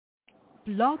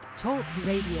Blog Talk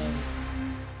Radio.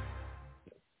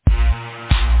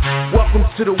 Welcome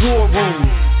to the War Room.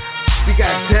 We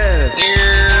got Dev,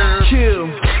 Kill,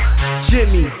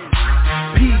 Jimmy,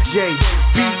 PJ,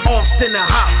 B. Austin, the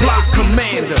Hot Block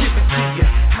Commander.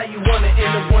 How you want it in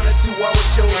a 1 or 2 hour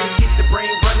show to keep the brain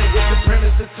running with the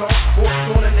premise to talk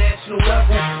sports on a national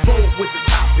level. Roll with the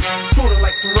topic, sorta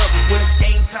like the rebels. When it's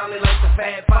game time, they like the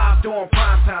Fab Five during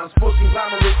prime time. Sports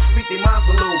conglomerates speak their minds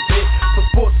a little bit. For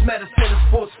sports medicine and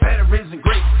sports veterans and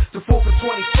greats. The 4 for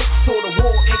 26, so the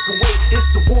war in Kuwait. It's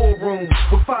the War Room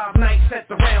with 5 nights at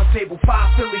the round table.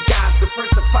 5 Philly guys,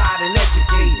 diversified and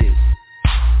educated.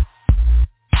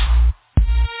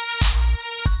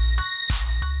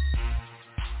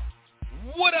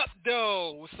 What up,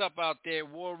 though? What's up out there,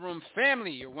 War Room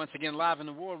family? You're once again live in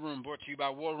the War Room, brought to you by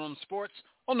War Room Sports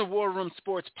on the War Room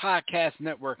Sports Podcast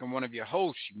Network. I'm one of your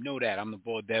hosts. You know that. I'm the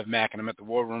boy Dev Mack, and I'm at the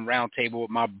War Room Roundtable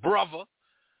with my brother.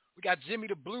 We got Jimmy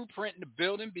the Blueprint in the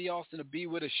building. B. Austin will be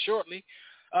with us shortly.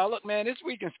 Look, man, this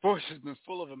week in sports has been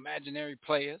full of imaginary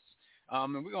players,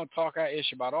 and we're going to talk our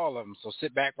ish about all of them. So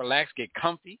sit back, relax, get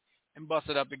comfy, and bust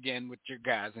it up again with your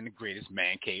guys in the greatest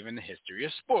man cave in the history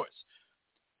of sports.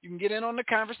 You can get in on the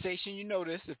conversation. You know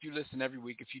this if you listen every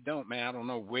week. If you don't, man, I don't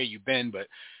know where you've been, but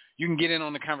you can get in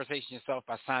on the conversation yourself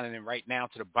by signing in right now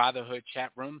to the Brotherhood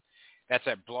chat room. That's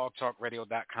at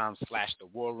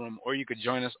blogtalkradio.com/thewarroom, or you could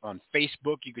join us on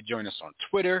Facebook. You could join us on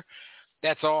Twitter.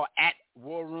 That's all at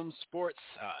War Room Sports.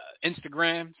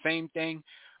 Instagram, same thing.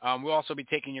 We'll also be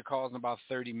taking your calls in about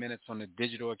 30 minutes on the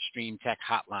Digital Extreme Tech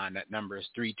Hotline. That number is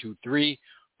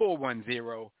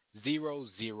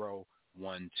 323-410-0012.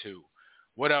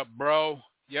 What up, bro?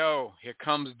 Yo, here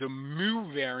comes the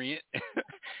Mu variant.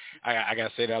 I got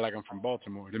to say that like I'm from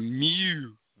Baltimore. The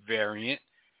Mu variant.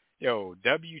 Yo,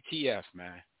 WTF,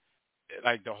 man.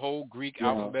 Like the whole Greek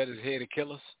alphabet is here to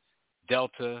kill us.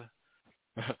 Delta,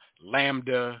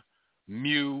 Lambda,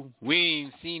 Mu. We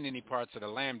ain't seen any parts of the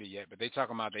Lambda yet, but they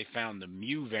talking about they found the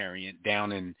Mu variant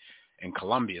down in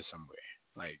Colombia somewhere.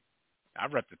 Like, I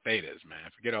rep the Thetas,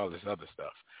 man. Forget all this other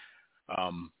stuff.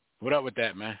 What up with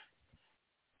that, man?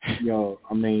 Yo,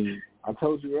 I mean, I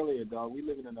told you earlier, dog, we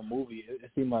living in a movie. It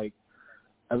seemed like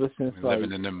ever since we're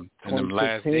living in them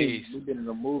last days. We've been in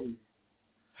a movie.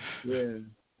 Yeah,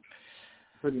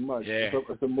 pretty much. Yeah.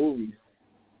 It's a movie.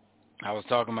 I was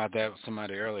talking about that with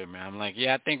somebody earlier, man. I'm like,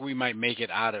 yeah, I think we might make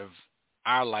it out of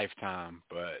our lifetime,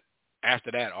 but after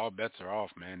that, all bets are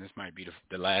off, man. This might be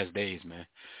the last days, man.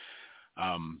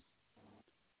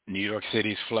 New York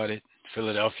City's flooded.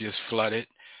 Philadelphia's flooded.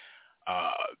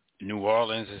 New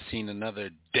Orleans has seen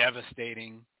another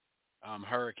devastating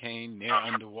hurricane. They're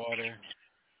underwater.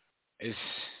 It's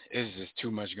just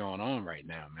too much going on right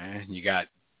now, man. You got,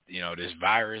 this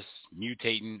virus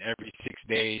mutating every 6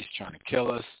 days, trying to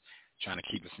kill us, trying to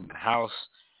keep us in the house.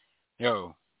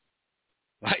 Yo,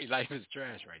 life is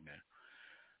trash right now.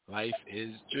 Life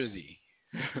is drizzy.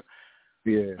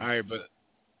 Yeah. All right, but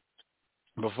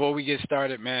before we get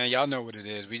started, man, y'all know what it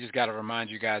is. We just got to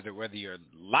remind you guys that whether you're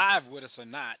live with us or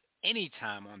not,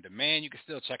 anytime on demand, you can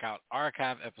still check out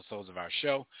archive episodes of our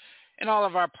show and all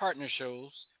of our partner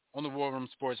shows on the War Room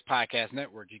Sports Podcast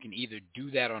Network. You can either do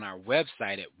that on our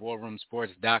website at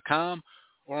warroomsports.com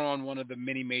or on one of the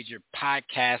many major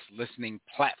podcast listening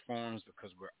platforms,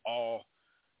 because we're all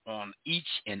on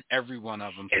each and every one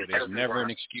of them. So there's never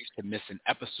an excuse to miss an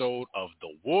episode of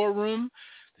The War Room,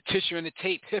 the Tissue and the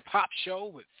Tape hip-hop show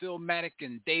with Phil Maddock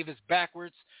and Davis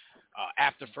Backwards.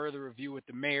 After further review with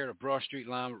the mayor, the Broad Street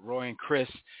Line with Roy and Chris,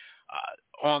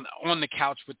 on the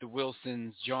couch with the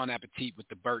Wilsons, John Appetit with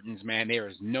the Burtons, man. There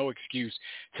is no excuse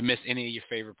to miss any of your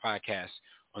favorite podcasts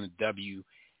on the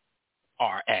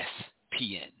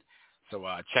WRSPN. So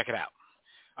check it out.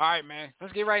 All right, man.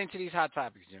 Let's get right into these hot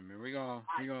topics, Jimmy. We're gonna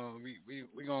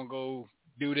go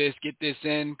do this, get this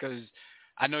in, because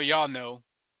I know y'all know.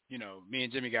 Me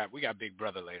and Jimmy got Big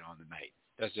Brother later on tonight.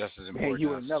 That's just as important. Man, you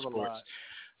as would never sports. lie.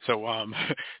 So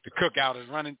the cookout is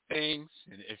running things,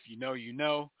 and if you know, you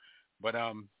know. But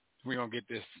we're gonna get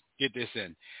this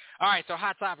in. All right, so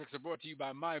hot topics are brought to you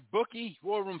by MyBookie.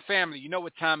 War Room family, you know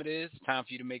what time it is. It's time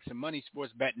for you to make some money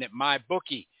sports betting at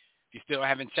MyBookie. If you still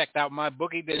haven't checked out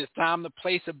MyBookie, then it's time to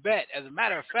place a bet. As a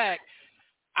matter of fact,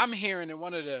 I'm hearing that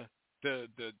one of the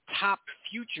top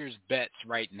futures bets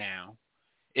right now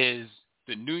is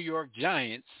the New York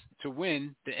Giants to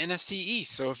win the NFC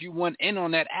East. So if you want in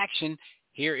on that action,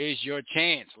 here is your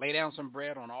chance. Lay down some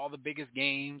bread on all the biggest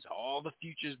games, all the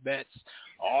futures bets,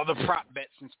 all the prop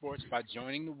bets in sports by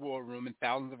joining the War Room and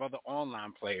thousands of other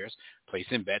online players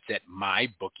placing bets at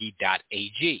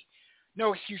mybookie.ag.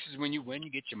 No excuses when you win.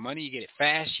 You get your money. You get it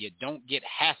fast. You don't get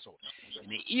hassled.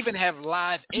 And they even have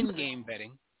live in-game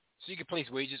betting, so you can place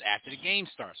wagers after the game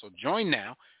starts. So join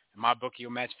now, and MyBookie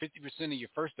will match 50% of your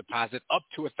first deposit up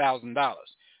to $1,000.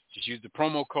 Just use the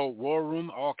promo code WARROOM,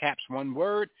 all caps, one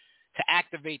word. To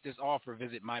activate this offer,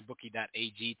 visit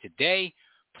mybookie.ag today.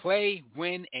 Play,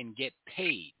 win, and get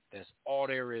paid. That's all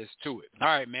there is to it. All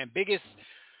right, man. Biggest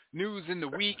news in the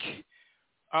week,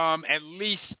 at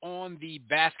least on the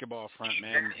basketball front,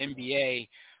 man. NBA,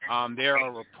 there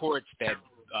are reports that,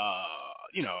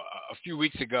 a few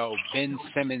weeks ago, Ben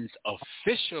Simmons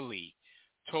officially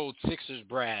told Sixers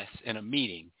brass in a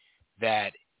meeting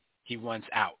that he wants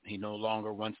out. He no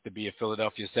longer wants to be a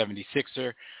Philadelphia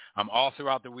 76er. All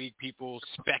throughout the week, people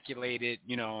speculated,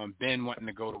 on Ben wanting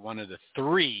to go to one of the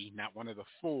three, not one of the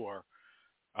four,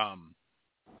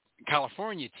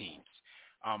 California teams.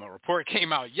 A report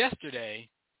came out yesterday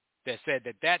that said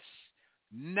that that's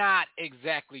not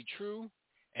exactly true,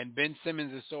 and Ben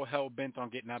Simmons is so hell-bent on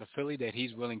getting out of Philly that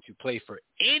he's willing to play for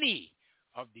any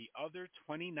of the other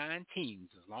 29 teams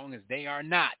as long as they are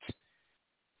not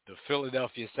the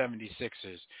Philadelphia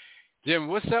 76ers. Jim,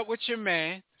 what's up with your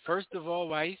man? First of all,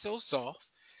 why he's so soft?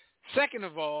 Second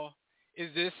of all,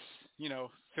 is this,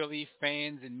 Philly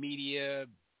fans and media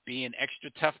being extra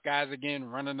tough guys again,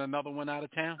 running another one out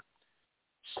of town?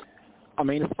 I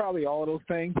mean, it's probably all of those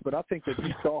things, but I think that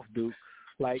you soft, dude.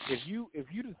 Like, if you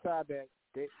decide that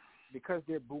because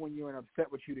they're booing you and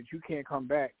upset with you that you can't come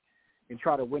back and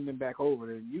try to win them back over,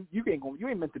 then you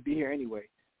ain't meant to be here anyway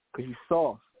because you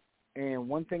soft. And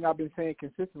one thing I've been saying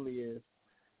consistently is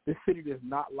this city does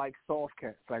not like soft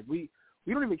cats. Like, we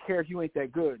don't even care if you ain't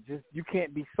that good. Just you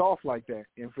can't be soft like that.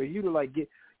 And for you to,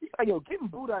 getting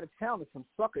booed out of town is some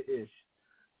sucker-ish.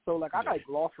 So, I,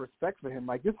 lost respect for him.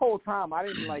 Like, this whole time, I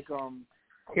didn't,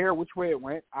 care which way it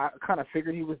went. I kind of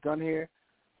figured he was done here.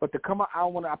 But to come out, I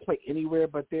don't want to play anywhere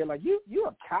but there. Like, you're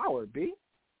a coward, B.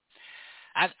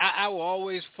 I will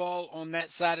always fall on that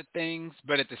side of things,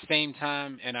 but at the same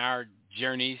time, in our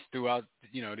journeys throughout,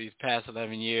 these past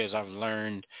 11 years, I've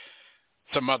learned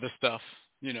some other stuff,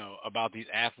 about these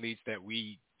athletes that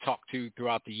we talk to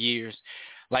throughout the years.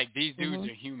 Like, these dudes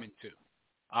are human too.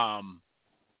 I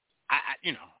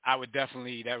would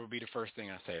definitely, that would be the first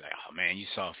thing I say, like, oh man, you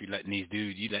soft, you letting these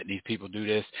people do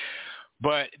this.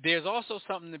 But there's also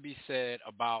something to be said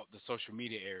about the social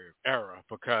media era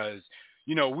because,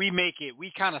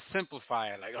 we kind of simplify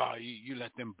it, like, oh, you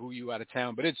let them boo you out of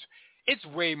town, but it's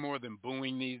way more than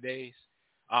booing these days.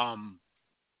 And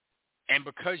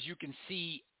because you can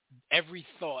see every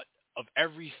thought of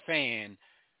every fan,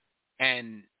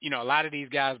 and, a lot of these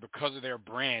guys, because of their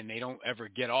brand, they don't ever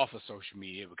get off of social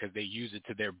media because they use it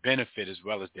to their benefit as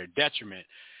well as their detriment.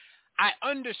 I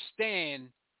understand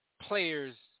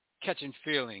players catching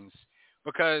feelings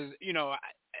because,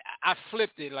 I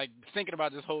flipped it, like, thinking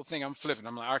about this whole thing, I'm flipping.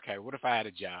 I'm like, okay, what if I had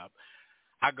a job?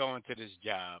 I go into this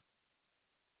job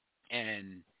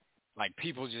and,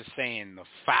 people just saying the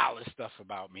foulest stuff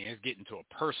about me. It's getting to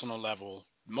a personal level.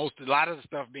 A lot of the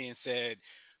stuff being said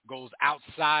goes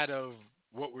outside of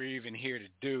what we're even here to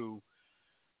do.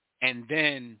 And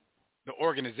then the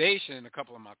organization and a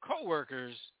couple of my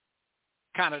coworkers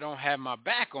kind of don't have my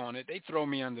back on it. They throw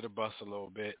me under the bus a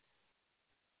little bit.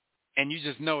 And you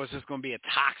just know it's just going to be a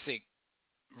toxic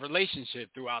relationship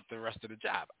throughout the rest of the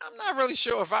job. I'm not really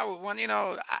sure if I would want,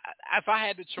 if I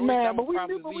had the choice, I would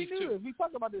probably leave too. We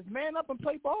talk about this, man up and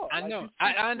play ball. I know.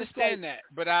 I understand that.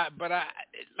 But I,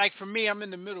 for me, I'm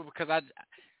in the middle because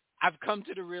I've come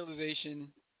to the realization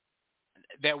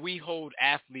that we hold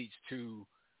athletes to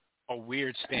a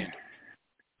weird standard.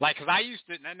 Because I used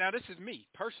to, now this is me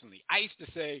personally, I used to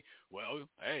say, well,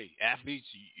 hey, athletes,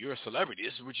 you're a celebrity.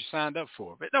 This is what you signed up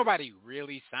for. But nobody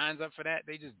really signs up for that.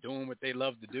 They just doing what they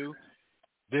love to do.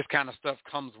 This kind of stuff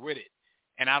comes with it.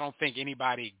 And I don't think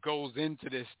anybody goes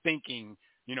into this thinking,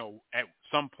 at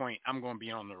some point I'm going to be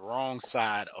on the wrong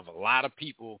side of a lot of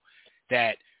people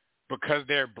that because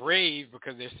they're brave,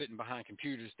 because they're sitting behind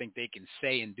computers, think they can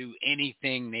say and do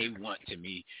anything they want to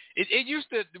me.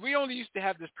 We only used to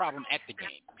have this problem at the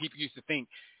game. People used to think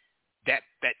that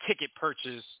ticket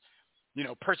purchase,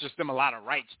 purchased them a lot of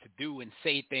rights to do and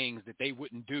say things that they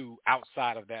wouldn't do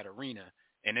outside of that arena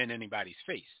and in anybody's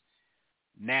face.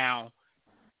 Now,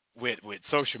 with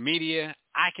social media,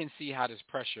 I can see how this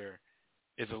pressure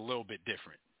is a little bit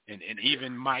different. And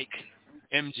even Mike,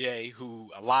 MJ, who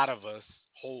a lot of us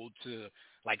hold to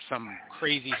some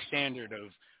crazy standard of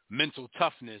mental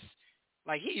toughness,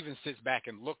 he even sits back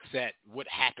and looks at what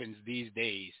happens these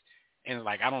days and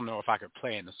I don't know if I could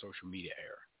play in the social media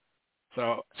era.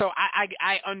 So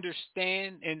I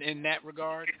understand in that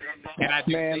regard, and I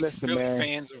do think listen, Philly man,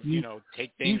 fans,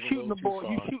 take things a little too far.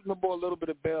 You shooting the ball a little bit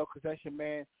of bail because that's your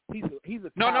man. He's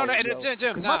a No, coward,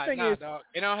 Jim, dog.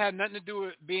 It don't have nothing to do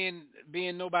with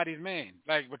being nobody's man.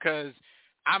 Like, because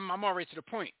I'm already to the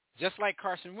point. Just like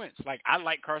Carson Wentz. Like, I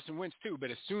like Carson Wentz too, but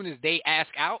as soon as they ask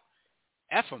out,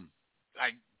 F them.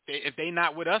 Like, if they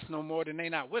not with us no more, then they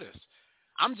not with us.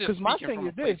 I'm just speaking from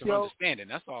a place of understanding.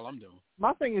 That's all I'm doing.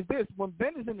 My thing is this: when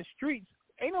Ben is in the streets,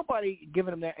 ain't nobody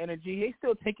giving him that energy. They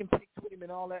still taking pics with him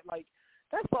and all that. Like,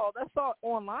 that's all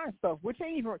online stuff, which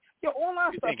ain't even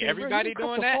online stuff. You think everybody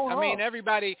doing that? I mean,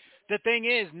 everybody. The thing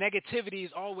is, negativity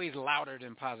is always louder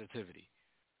than positivity.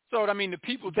 So I mean, the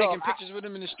people taking pictures with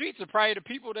him in the streets are probably the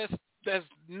people that's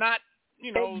not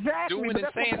doing and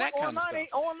saying that kind of stuff.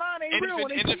 Online ain't real. When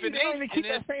they don't even keep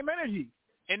that same energy.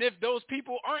 And if those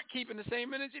people aren't keeping the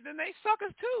same energy, then they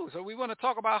suckers too. So we want to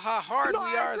talk about how hard we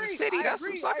are as a city. That's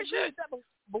some sucker shit.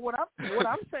 But what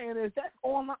I'm saying is that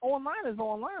online is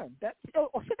online. That shit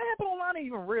that happen online ain't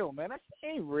even real, man. That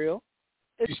shit ain't real.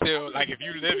 You still, like, if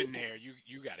you live in there,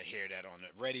 you got to hear that on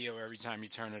the radio every time you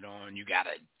turn it on. You got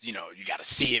to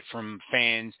see it from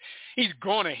fans. He's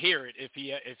going to hear it if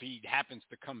he happens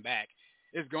to come back.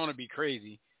 It's going to be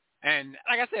crazy. And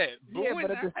like I said, booing,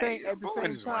 but at the same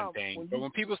is time, one thing. But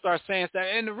when people start saying stuff,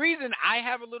 and the reason I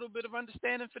have a little bit of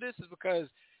understanding for this is because,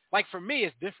 like, for me,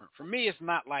 it's different. For me, it's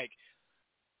not like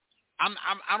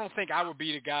I don't think I would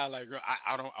be the guy like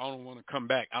I don't want to come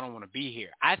back. I don't want to be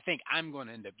here. I think I'm going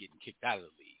to end up getting kicked out of the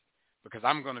league because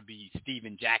I'm going to be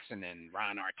Steven Jackson and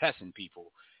Ron Artest and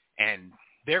people, and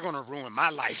they're going to ruin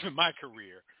my life and my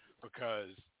career because,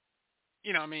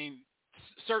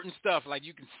 certain stuff, like,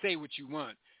 you can say what you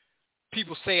want.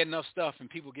 People say enough stuff and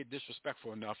people get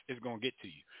disrespectful enough, it's going to get to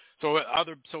you.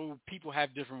 So people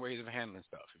have different ways of handling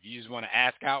stuff. If you just want to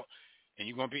ask out and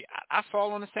you're going to be, I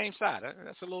fall on the same side.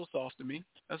 That's a little soft to me.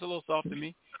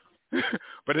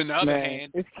 But on the other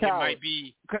hand, it might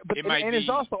be, and there's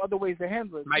also other ways to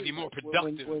handle it. It might be more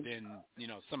productive than,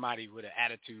 somebody with an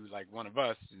attitude like one of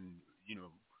us and,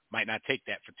 might not take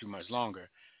that for too much longer.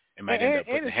 And it's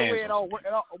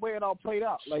the way it all played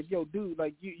out. Like, yo, dude,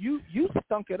 like you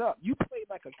stunk it up. You played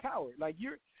like a coward. Like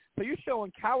you're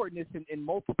showing cowardness in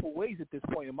multiple ways at this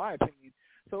point, in my opinion.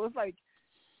 So it's like,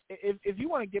 if you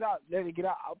want to get out, let it get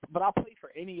out. But I'll play for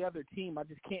any other team. I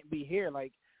just can't be here.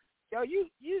 Like, yo, you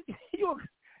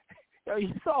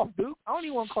soft, dude. I don't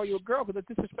even want to call you a girl because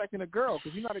it's disrespecting a girl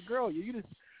because you're not a girl. You just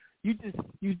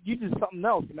something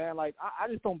else, man. Like, I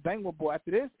just don't bang with boy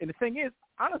after this. And the thing is,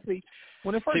 honestly,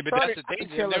 when it first started, that's the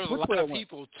thing. There was a lot of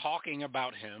people talking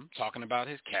about him, talking about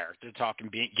his character,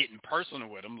 getting personal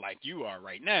with him like you are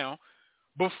right now,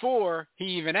 before he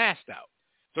even asked out.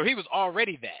 So he was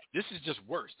already that. This is just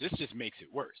worse. This just makes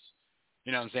it worse.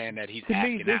 You know what I'm saying? That he's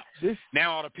asking out.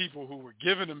 Now all the people who were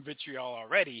giving him vitriol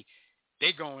already,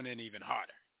 they going in even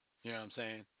harder. You know what I'm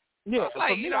saying? Yeah,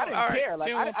 like, for me, I didn't care.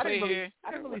 Like, I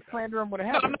didn't really slander him when it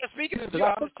happened. No, I'm not speaking to you.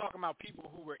 I was talking about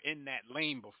people who were in that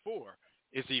lane before.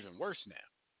 It's even worse now.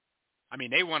 I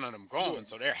mean, they wanted them gone,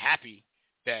 so they're happy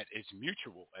that it's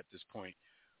mutual at this point.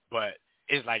 But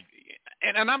it's like,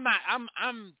 and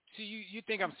you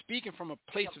think I'm speaking from a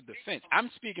place of defense.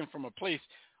 I'm speaking from a place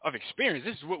of experience.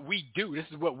 This is what we do. This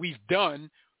is what we've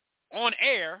done on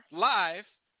air, live,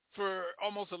 for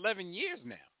almost 11 years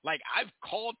now. Like, I've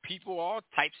called people all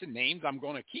types of names. I'm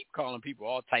going to keep calling people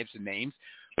all types of names.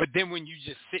 But then when you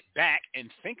just sit back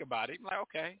and think about it, like,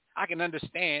 okay, I can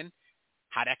understand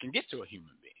how that can get to a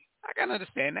human being. I can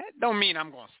understand that. Don't mean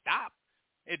I'm going to stop.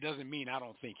 It doesn't mean I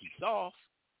don't think he's soft.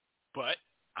 But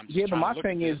I'm just but my to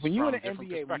thing is, when you're in the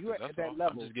NBA, when you're at that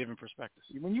level, I'm just giving perspectives.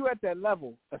 When you're at that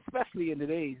level, especially in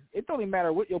today's, it don't even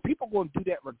matter what, people going to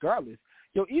do that regardless.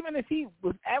 Even if he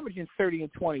was averaging 30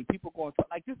 and 20, people going to,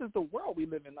 like, this is the world we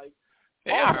live in. Like,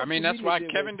 yeah, I mean, that's why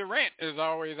Kevin Durant is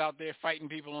always out there fighting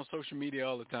people on social media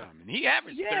all the time, and he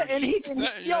averages 30.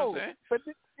 But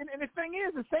the thing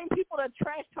is, the same people that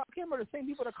trash talk him are the same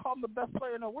people that call him the best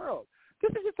player in the world. This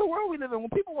is just the world we live in.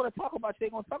 When people want to talk about you, they're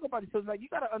going to talk about you. So it's like, you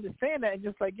got to understand that and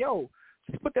just like,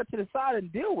 just put that to the side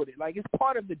and deal with it. Like, it's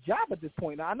part of the job at this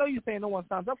point. Now, I know you're saying no one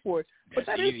signs up for it, but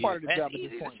that is part of the job at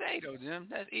this point. That's easy to say, though, Jim.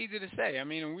 That's easy to say. I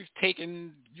mean, we've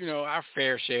taken, our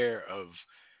fair share of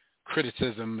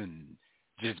criticism and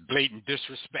just blatant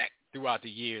disrespect throughout the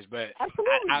years, but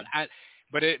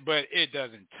but it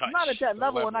doesn't touch. Not at that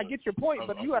level, and I get your point.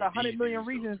 But you had 100 million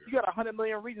reasons. You got 100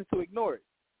 million reasons to ignore it.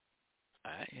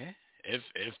 Yeah. If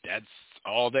that's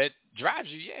all that drives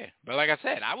you, yeah. But like I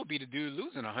said, I would be the dude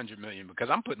losing 100 million because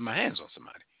I'm putting my hands on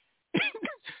somebody.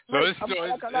 It's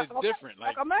different.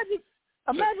 Like, imagine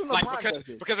Imagine LeBron like, does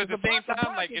this. because at the same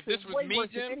time, like, if this was me,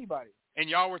 Jim, anybody. and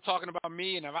y'all were talking about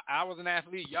me, and if I was an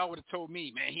athlete, y'all would have told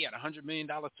me, man, he had $100 million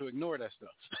to ignore that stuff.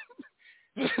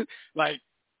 Like,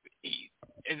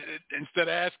 instead of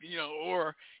asking,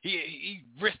 or he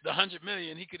risked $100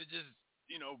 million, he could have just,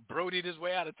 brodied his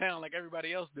way out of town like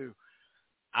everybody else do.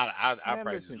 I'd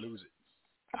probably just lose it.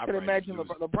 I can imagine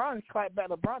LeBron clapped back.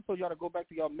 LeBron told y'all to go back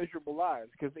to y'all miserable lives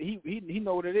because he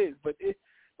know what it is. But it's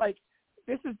like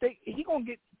he gonna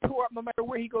get tore up no matter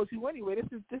where he goes to anyway. This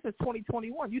is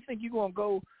 2021. You think you gonna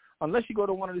go unless you go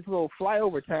to one of these little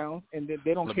flyover towns and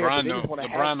they don't care.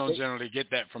 LeBron don't generally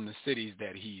get that from the cities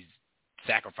that he's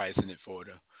sacrificing it for,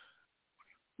 though.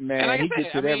 Man, like he gets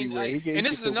it everywhere. And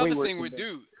this is another thing with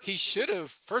Duke. He should have,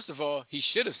 first of all,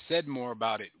 said more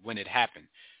about it when it happened.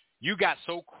 You got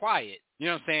so quiet. You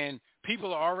know what I'm saying?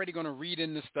 People are already going to read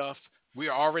into stuff.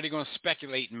 We're already going to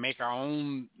speculate and make our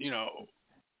own,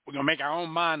 we're going to make our own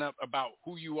mind up about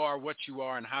who you are, what you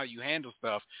are, and how you handle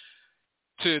stuff.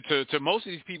 To most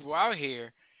of these people out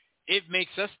here, it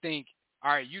makes us think,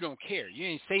 all right, you don't care. You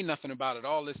ain't say nothing about it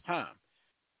all this time.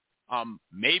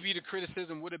 Maybe the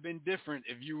criticism would have been different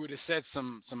if you would have said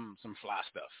some fly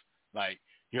stuff. Like,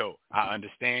 yo, I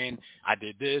understand. I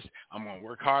did this. I'm going to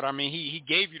work hard. I mean, he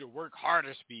gave you the work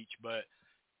harder speech, but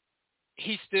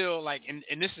he still, like,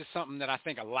 and this is something that I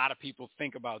think a lot of people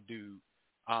think about Dude,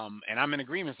 and I'm in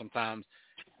agreement sometimes,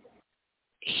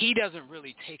 he doesn't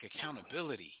really take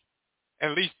accountability,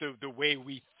 at least the way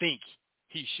we think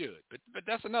he should. But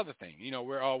that's another thing.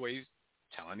 We're always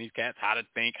telling these cats how to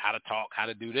think, how to talk, how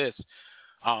to do this.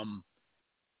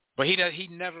 But he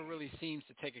never really seems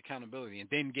to take accountability and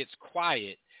then gets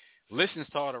quiet, listens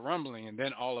to all the rumbling, and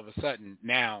then all of a sudden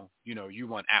now, you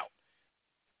want out.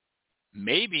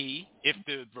 Maybe if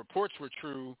the reports were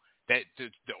true that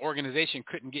the organization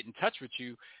couldn't get in touch with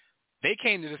you, they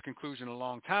came to this conclusion a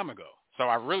long time ago. So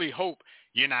I really hope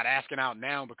you're not asking out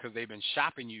now because they've been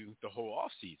shopping you the whole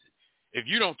offseason. If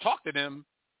you don't talk to them,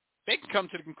 they can come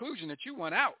to the conclusion that you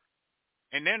want out.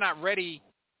 And they're not ready,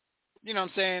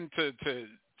 to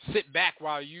sit back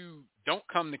while you don't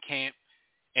come to camp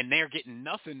and they're getting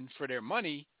nothing for their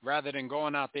money rather than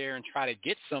going out there and try to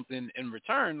get something in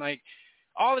return. Like,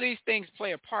 all of these things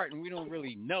play a part, and we don't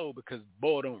really know because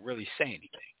Bull don't really say anything.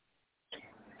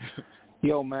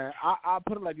 Yo, man, I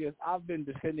put it like this. I've been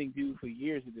defending Dude for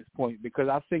years at this point because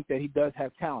I think that he does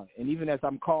have talent. And even as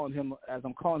I'm calling him a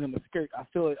skirt, I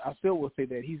still will say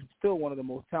that he's still one of the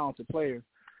most talented players.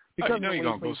 Because he's going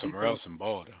to go somewhere else and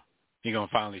ball, though. He's going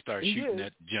to finally start shooting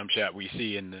that jump shot we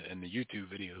see in the YouTube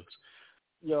videos.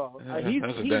 Yo, he's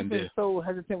been so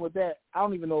hesitant with that. I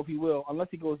don't even know if he will, unless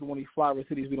he goes to one of these flyover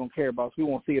cities we don't care about, so we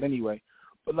won't see it anyway.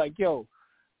 But, like, yo,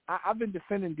 I've been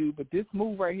defending Dude, but this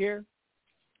move right here,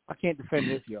 I can't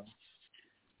defend this, yo.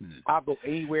 I'll go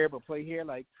anywhere but play here,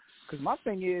 like, because my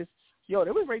thing is, yo, they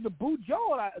was ready to boo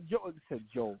Joe.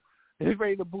 They was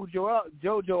ready to boo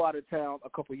JoJo out of town a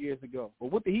couple years ago.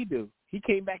 But what did he do? He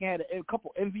came back and had a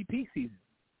couple MVP seasons.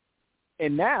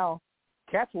 And now,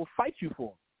 cats will fight you for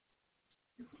him.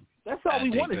 That's all we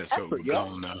want is effort,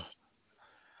 yo.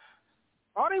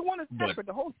 All they want is effort.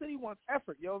 The whole city wants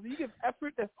effort, yo. If you give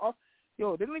effort, that's all.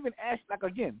 Yo, they don't even ask, like,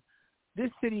 again,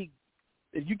 this city,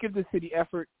 if you give this city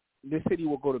effort, this city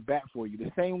will go to bat for you.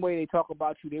 The same way they talk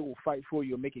about you, they will fight for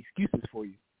you and make excuses for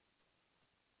you.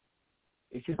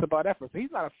 It's just about effort. So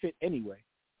he's not a fit anyway.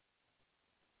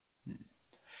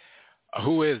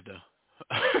 Who is, though?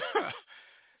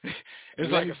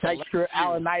 It's like a select few.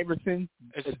 Allen Iverson,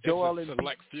 Joel Embiid.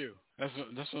 Select few. That's what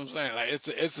I'm saying. Like,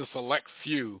 it's a select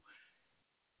few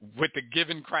with the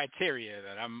given criteria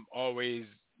that I'm always,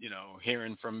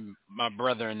 hearing from my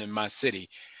brethren in my city.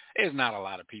 There's not a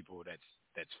lot of people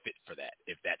that's fit for that,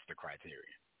 if that's the criteria.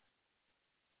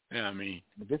 You know what I mean?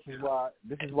 This is why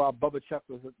Bubba Chuck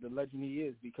was the legend he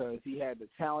is, because he had the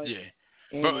talent. Yeah.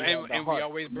 And we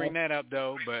always bring that up,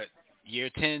 though, but year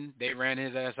 10, they ran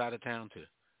his ass out of town, too.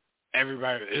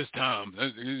 Everybody, it's time.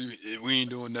 We ain't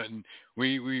doing nothing.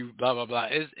 We blah, blah, blah.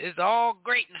 It's all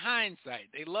great in hindsight.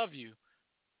 They love you.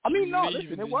 I mean, no,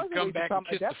 listen, it wasn't. Come back and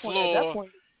kiss the floor,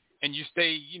 and you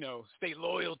stay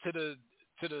loyal to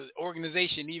the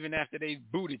organization even after they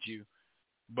booted you.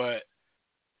 But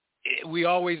we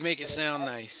always make it sound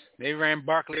nice. They ran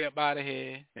Barkley up out of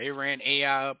here. They ran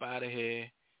AI up out of here.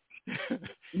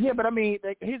 Yeah, but I mean,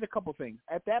 here's a couple things.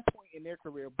 At that point in their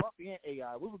career, Barkley and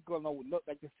AI, we were going nowhere.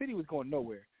 Like, the city was going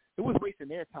nowhere. It was wasting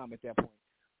their time at that point.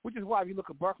 Which is why, if you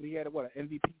look at Barkley, he had an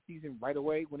MVP season right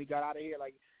away when he got out of here.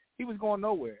 Like, he was going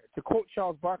nowhere. To quote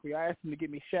Charles Barkley, I asked him to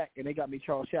get me Shaq, and they got me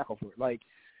Charles Shackelford. Like,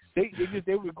 they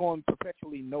were going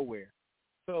perpetually nowhere.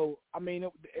 So, I mean,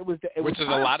 it was which is a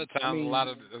lot of times.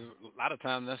 A lot of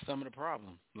times that's some of the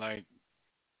problem. Like,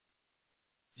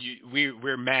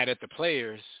 we're mad at the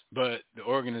players, but the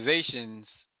organizations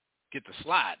get the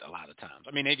slide a lot of times.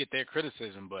 I mean, they get their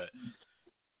criticism, but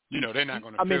they're not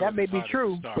going to. I mean, that may be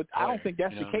true, but I don't think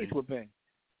that's the case with Ben.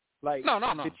 Like, no.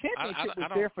 The championship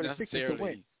was there for the Sixers to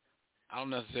win. I don't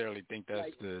necessarily think that's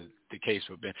the case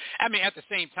with Ben. I mean, at the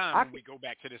same time, when we go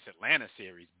back to this Atlanta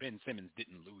series, Ben Simmons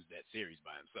didn't lose that series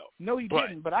by himself. No, he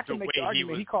didn't. But I can make the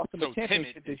argument he cost them a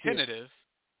championship this year. Tentative,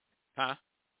 huh?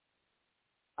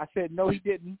 I said no, he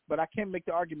didn't. But I can make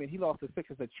the argument he lost the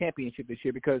Sixers a championship this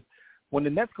year because when the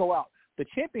Nets go out, the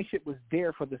championship was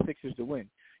there for the Sixers to win.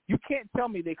 You can't tell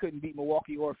me they couldn't beat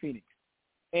Milwaukee or Phoenix.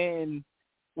 And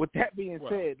with that being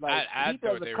said, like I he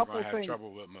does thought a couple they were going to things. have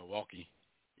trouble with Milwaukee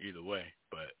either way,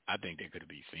 but I think they could have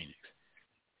beat Phoenix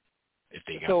if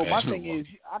they got So my past thing Milwaukee.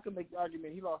 is, I can make the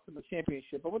argument he lost them a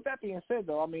championship. But with that being said,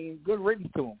 though, I mean, good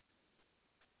riddance to him.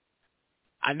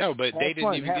 I know, but they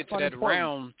didn't even get to that important.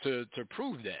 round to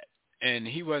prove that. And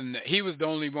he wasn't. He was the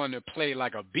only one that played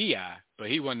like a BI, but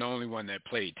he wasn't the only one that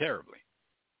played terribly.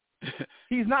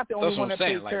 He's not the only one that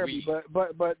played like terribly.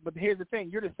 But here's the thing: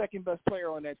 you're the second best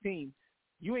player on that team.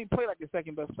 You ain't played like the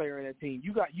second best player on that team.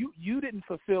 You didn't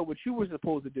fulfill what you were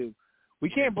supposed to do.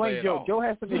 We can't blame Joe. Joe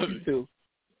has some issues too.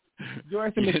 Joe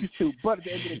has some issues too. But at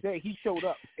the end of the day, he showed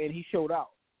up and he showed out.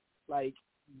 Like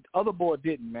other board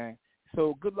didn't, man.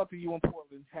 So good luck to you in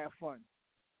Portland. Have fun.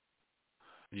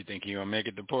 You think he'll make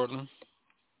it to Portland?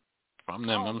 I'm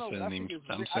sending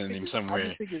him somewhere. I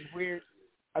just think it's weird.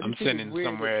 I'm sending him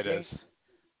somewhere that's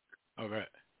okay.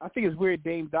 I think it's weird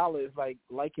Dame Dollar is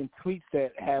liking tweets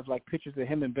that have like pictures of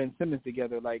him and Ben Simmons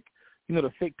together. Like,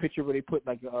 the fake picture where they put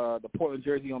like the Portland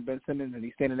jersey on Ben Simmons and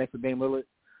he's standing next to Dame Lillard.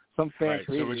 Some fans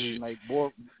created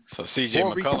So C.J.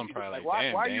 McCollum probably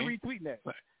why are you Dame? retweeting that?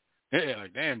 Yeah,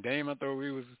 like, damn, Dame, I thought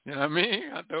we was,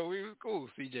 I thought we was cool.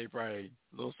 C.J. probably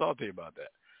a little salty about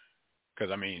that.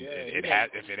 Because, I mean,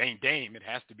 if it ain't Dame, it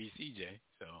has to be C.J.,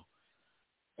 so.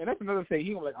 And that's another thing.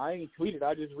 He was like, I ain't tweeted,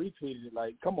 I just retweeted it.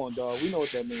 Like, come on, dog. We know what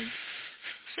that means.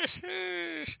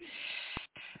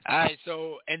 All right,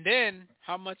 so, and then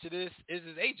how much of this is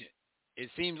his agent? It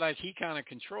seems like he kind of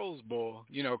controls ball,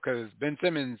 because Ben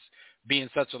Simmons, being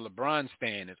such a LeBron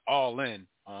stan, is all in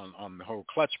on the whole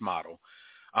clutch model.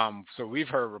 So we've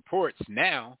heard reports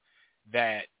now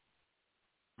that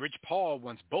Rich Paul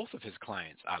wants both of his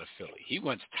clients out of Philly. He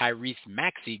wants Tyrese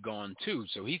Maxey gone too.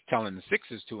 So he's telling the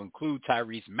Sixers to include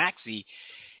Tyrese Maxey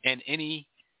in any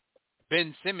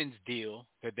Ben Simmons deal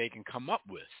that they can come up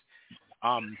with.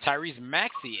 Tyrese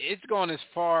Maxey, it's gone as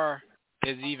far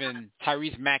as even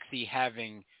Tyrese Maxey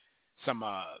having some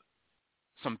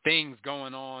things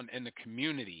going on in the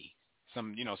community,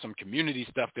 some community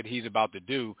stuff that he's about to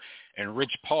do, and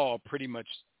Rich Paul pretty much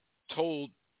told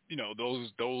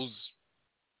those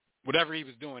whatever he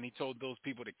was doing, he told those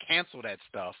people to cancel that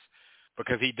stuff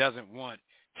because he doesn't want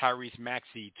Tyrese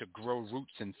Maxey to grow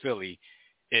roots in Philly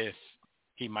if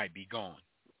he might be gone.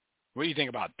 What do you think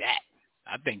about that?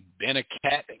 I think Ben a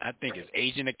cat. I think his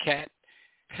agent a cat.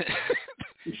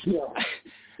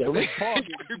 Yeah, Rich Paul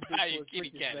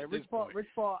Rich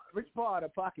Paul out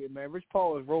of pocket, man. Rich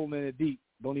Paul is rolling in it deep.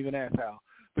 Don't even ask how.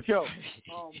 But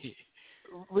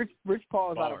Rich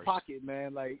Paul is out of pocket,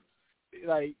 man. Like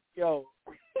yo,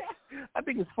 I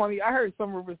think it's funny. I heard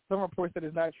some reports that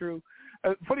it's not true.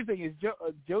 Funny thing is, Joe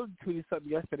tweeted something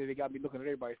yesterday that got me looking at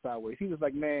everybody sideways. He was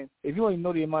like, "Man, if you only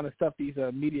know the amount of stuff these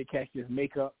media cats just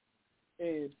make up,"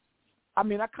 and I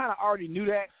mean, I kind of already knew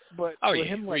that, but for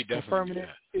him confirming it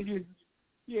just,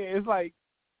 it's like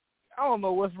I don't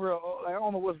know what's real. I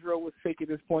don't know what's real, what's fake at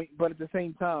this point. But at the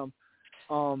same time,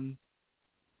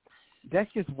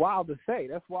 that's just wild to say.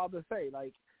 That's wild to say.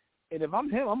 Like, and if I'm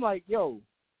him, I'm like, yo,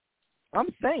 I'm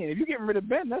saying if you're getting rid of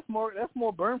Ben, that's more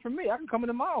burn for me. I can come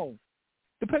into my own,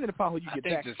 depending upon who you get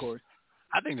back, of course.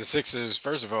 I think the Sixers,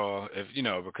 first of all,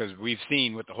 because we've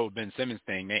seen with the whole Ben Simmons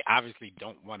thing, they obviously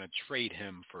don't want to trade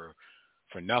him for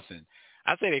nothing.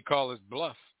 I say they call his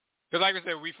bluff. Because like I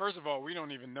said, we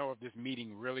don't even know if this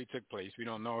meeting really took place. We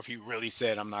don't know if he really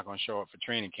said, I'm not going to show up for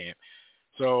training camp.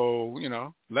 So,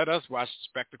 let us watch the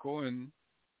spectacle and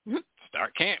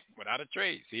start camp without a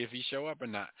trade. See if he show up or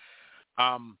not.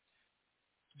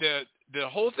 The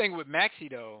whole thing with Maxey,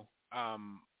 though,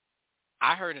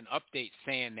 I heard an update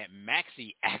saying that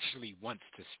Maxey actually wants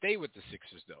to stay with the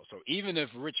Sixers, though. So even if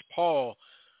Rich Paul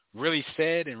really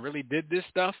said and really did this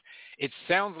stuff, it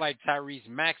sounds like Tyrese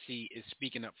Maxey is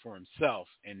speaking up for himself,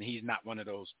 and he's not one of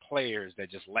those players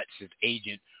that just lets his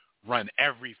agent run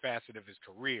every facet of his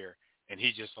career, and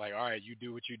he's just like, all right, you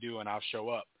do what you do, and I'll show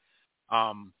up.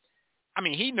 I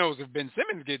mean, he knows if Ben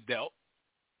Simmons gets dealt,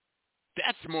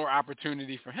 that's more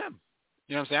opportunity for him.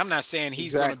 You know what I'm saying? I'm not saying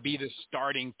he's going to be the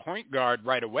starting point guard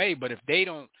right away, but if they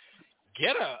don't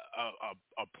get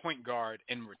a point guard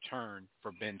in return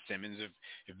for Ben Simmons,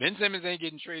 if Ben Simmons ain't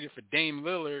getting traded for Dame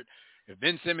Lillard, if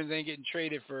Ben Simmons ain't getting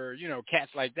traded for,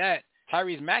 cats like that,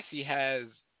 Tyrese Maxey has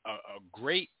a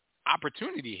great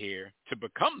opportunity here to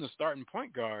become the starting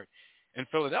point guard in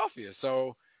Philadelphia.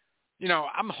 So,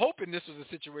 I'm hoping this was a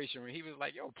situation where he was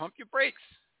like, yo, pump your brakes.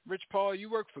 Rich Paul, you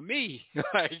work for me.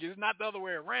 Like, it's not the other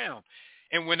way around.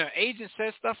 And when an agent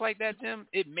says stuff like that, Jim,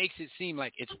 it makes it seem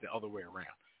like it's the other way around.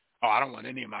 Oh, I don't want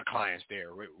any of my clients there.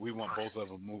 We want both of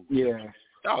them moved. Yeah.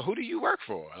 Oh, who do you work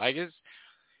for? Like,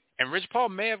 and Rich Paul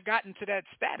may have gotten to that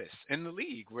status in the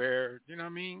league where,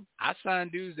 I sign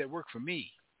dudes that work for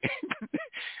me.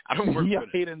 I don't work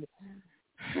for them.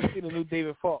 He the new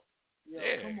David Falk.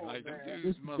 Yeah, on, like them man.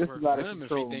 dudes This must is work a for lot him of if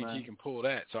control, he thinks man. he can pull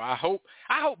that. So I hope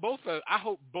both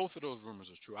of those rumors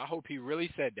are true. I hope he really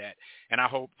said that, and I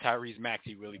hope Tyrese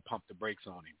Maxey really pumped the brakes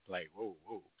on him. Like, whoa,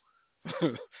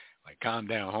 like calm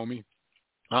down, homie.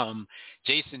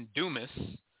 Jason Dumas,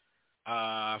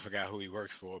 I forgot who he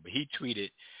works for, but he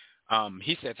tweeted.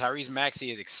 He said Tyrese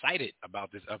Maxey is excited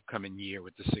about this upcoming year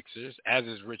with the Sixers, as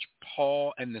is Rich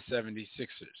Paul and the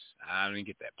 76ers. I don't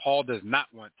get that. Paul does not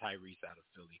want Tyrese out of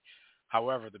Philly.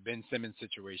 However, the Ben Simmons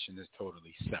situation is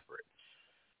totally separate.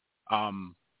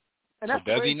 And so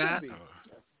does he it not?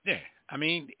 Yeah, I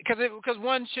mean, because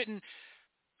one shouldn't.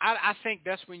 I think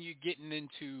that's when you're getting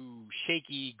into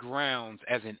shaky grounds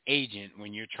as an agent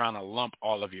when you're trying to lump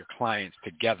all of your clients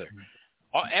together.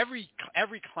 Every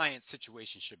client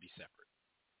situation should be separate.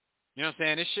 You know what I'm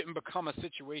saying? It shouldn't become a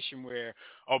situation where,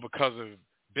 because of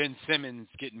Ben Simmons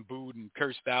getting booed and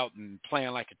cursed out and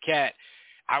playing like a cat,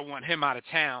 I want him out of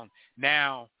town.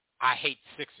 Now I hate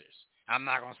the Sixers. I'm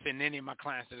not going to send any of my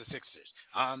clients to the Sixers.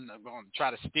 I'm going to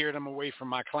try to steer them away from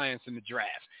my clients in the draft.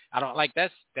 I don't like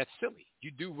that's silly.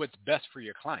 You do what's best for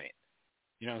your client.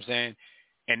 You know what I'm saying?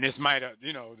 And this might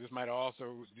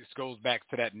also, this goes back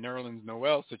to that Nerlens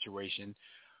Noel situation.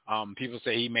 People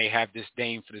say he may have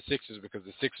disdain for the Sixers because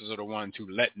the Sixers are the ones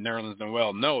who let Nerlens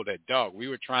Noel know that, dog, we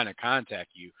were trying to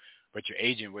contact you, but your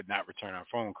agent would not return our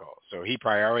phone calls. So he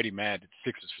probably already mad at the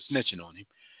Sixers for snitching on him.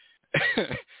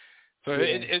 So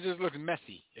yeah. It just looks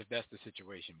messy if that's the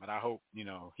situation. But I hope,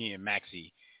 he and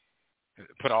Maxey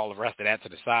put all the rest of that to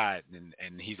the side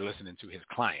and he's listening to his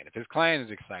client. If his client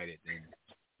is excited, then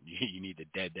you need to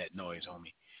dead that noise,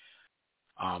 homie.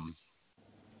 All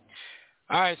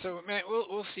right, so, man,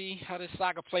 we'll see how this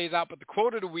saga plays out. But the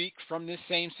quote of the week from this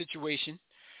same situation,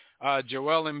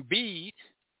 Joel Embiid,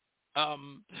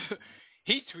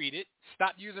 he tweeted,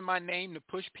 "Stop using my name to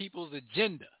push people's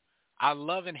agenda. I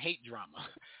love and hate drama.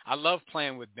 I love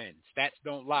playing with Ben. Stats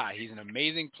don't lie. He's an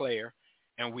amazing player,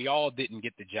 and we all didn't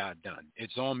get the job done.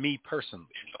 It's on me personally.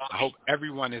 I hope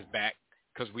everyone is back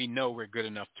because we know we're good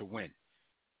enough to win."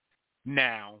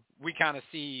 Now, we kind of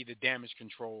see the damage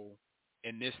control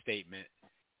in this statement,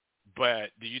 but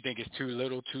do you think it's too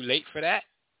little, too late for that?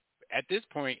 At this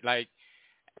point, like,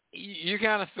 you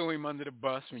kind of threw him under the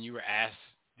bus when you were asked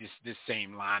this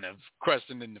same line of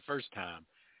questioning the first time.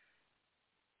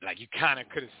 Like, you kind of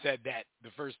could have said that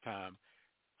the first time.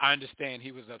 I understand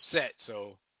he was upset,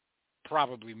 so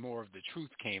probably more of the truth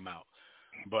came out.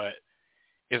 But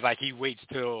it's like he waits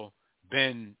till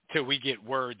we get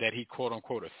word that he,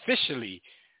 quote-unquote, officially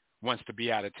wants to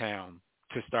be out of town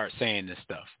to start saying this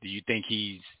stuff. Do you think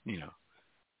he's,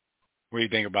 what do you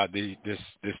think about this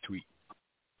tweet?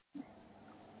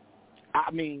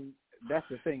 I mean, that's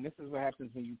the thing. This is what happens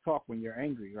when you talk when you're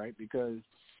angry, right? Because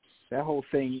that whole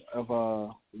thing of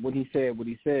when he said what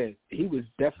he said, he was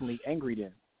definitely angry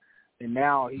then, and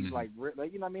now he's like, you know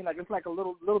what I mean? Like, it's like a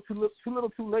little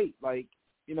too late. Like,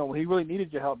 when he really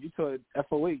needed your help, you told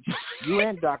FOH, you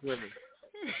and Doc Rivers.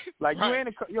 Like, right.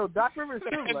 Doc Rivers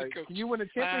too. Like, can you win a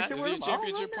championship with him?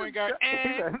 Championship point guard?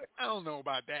 I don't know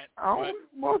about that. I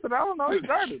don't know. He's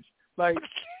garbage. Like,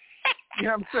 you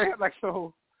know what I'm saying? Like,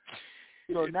 so,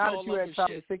 now that you had time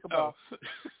to think about.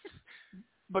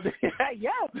 But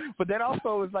but that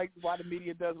also is like why the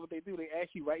media does what they do. They ask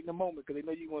you right in the moment because they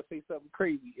know you're going to say something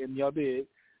crazy, and y'all did.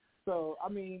 So, I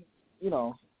mean,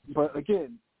 but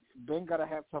again, Ben got to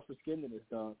have tougher skin than this,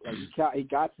 dog. Like, he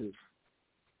got to.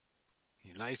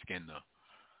 He's light-skinned, though.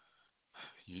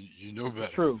 You know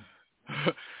better. True.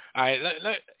 All right,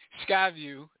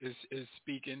 Skyview is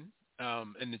speaking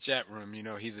in the chat room.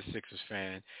 He's a Sixers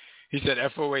fan. He said,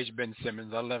 FOH Ben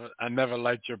Simmons, I never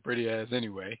liked your pretty ass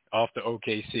anyway, off the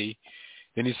OKC.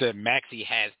 Then he said, Maxey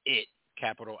has it,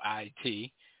 capital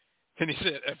I-T. Then he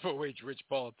said, FOH Rich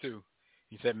Paul, too.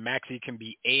 He said, Maxey can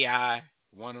be AI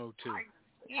 102.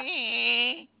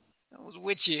 I was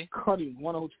with you. Cuddy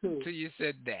 102. Until you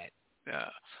said that.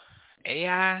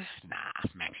 AI? Nah,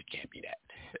 Maxie can't be that.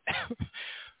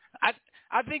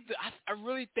 I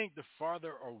really think the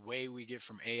farther away we get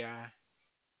from AI,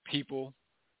 people,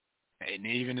 and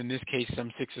even in this case,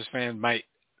 some Sixers fans might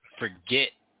forget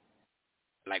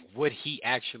like what he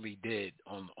actually did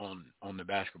on the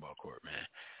basketball court, man.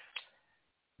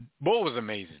 Bull was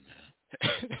amazing,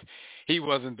 man. He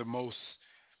wasn't the most,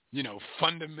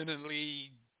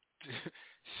 fundamentally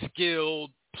skilled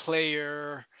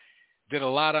player, did a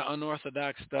lot of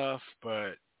unorthodox stuff,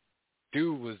 but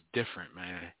dude was different,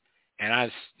 man.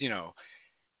 And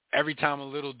every time a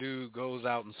little dude goes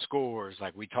out and scores,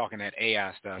 like we talking that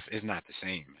AI stuff, it's not the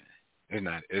same,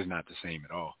 man. It's not the same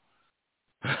at all.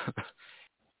 I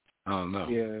don't know.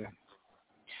 Yeah.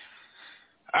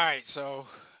 All right, so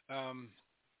I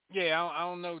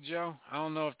don't know, Joe. I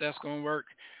don't know if that's gonna work.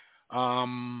 I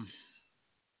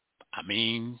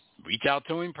mean, reach out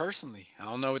to him personally. I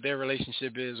don't know what their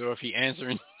relationship is, or if he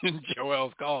answering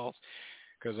Joel's calls,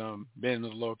 because Ben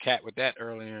was a little cat with that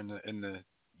earlier in the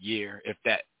year. If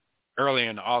that earlier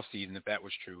in the off season, if that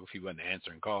was true, if he wasn't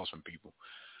answering calls from people.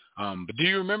 But do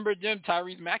you remember, Jim?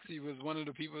 Tyrese Maxey was one of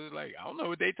the people that like, I don't know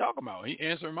what they talking about. He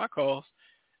answering my calls,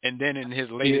 and then in his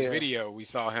latest video, we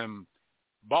saw him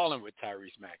balling with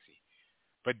Tyrese Maxey.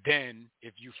 But then,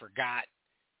 if you forgot,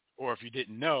 or if you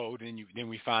didn't know, then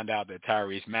we find out that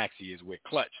Tyrese Maxey is with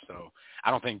Clutch. So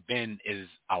I don't think Ben is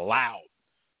allowed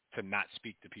to not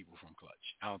speak to people from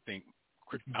Clutch. I don't think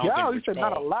Rich said Paul,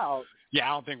 not allowed. Yeah,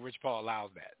 I don't think Rich Paul allows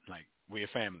that. Like, we're a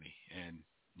family, and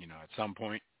at some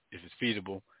point, if it's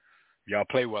feasible, if y'all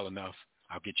play well enough,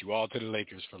 I'll get you all to the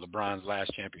Lakers for LeBron's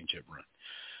last championship run.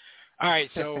 All right,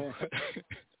 so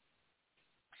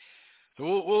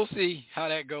so we'll see how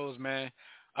that goes, man.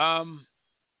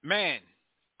 Man,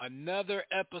 another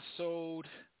episode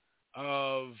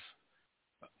of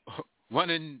one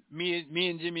of me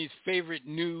and Jimmy's favorite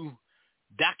new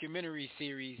documentary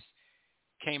series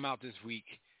came out this week,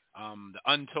 the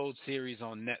Untold series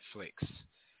on Netflix.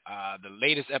 The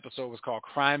latest episode was called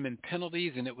Crime and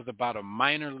Penalties, and it was about a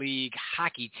minor league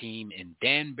hockey team in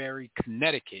Danbury,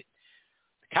 Connecticut.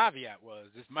 The caveat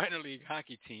was this minor league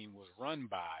hockey team was run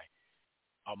by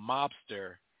a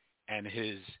mobster and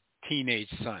his teenage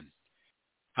son.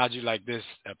 How'd you like this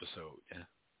episode? Yeah?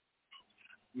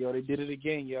 Yo, they did it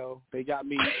again, yo. They got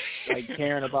me like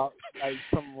caring about like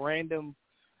some random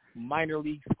minor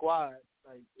league squad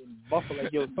like in Buffalo,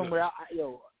 like, yo, somewhere.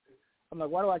 I'm like,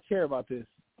 why do I care about this?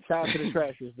 Shout out to the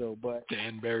Trashers though, but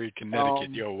Danbury,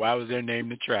 Connecticut. Yo, why was their name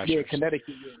the Trashers? Yeah,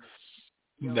 Connecticut.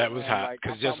 Yeah. That was hot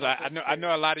because I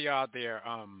know a lot of y'all out there,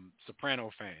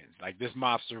 Soprano fans. Like this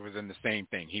mobster was in the same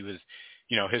thing. He was,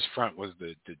 his front was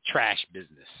the trash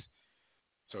business.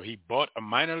 So he bought a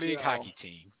minor league hockey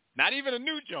team, not even a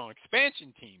new joint,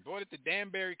 expansion team. Bought it to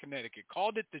Danbury, Connecticut,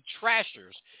 called it the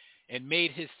Trashers, and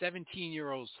made his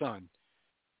 17-year-old son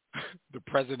the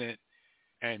president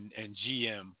and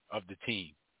GM of the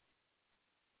team.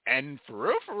 And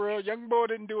for real, young boy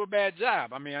didn't do a bad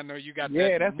job. I mean, I know you got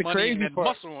that money and that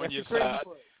muscle on your side.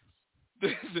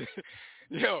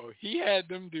 Yo, he had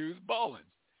them dudes balling.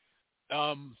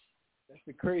 That's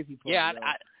the crazy part. Yeah,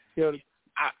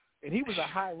 and he was a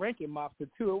high-ranking mobster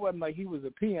too. It wasn't like he was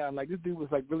a peon. Like this dude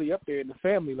was like really up there in the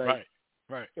family. Like,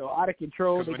 right. Out of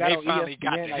control. When they finally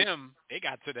got to him, they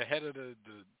got to the head of the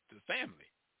family.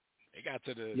 They got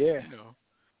to the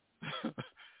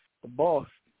the boss.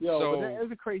 Yo, but that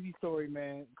is a crazy story,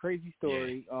 man. Crazy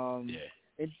story.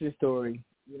 Interesting story.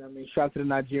 You know what I mean? Shout out to the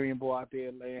Nigerian boy out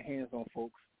there laying hands on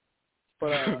folks.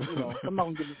 But I'm not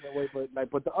gonna give this away.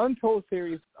 But the Untold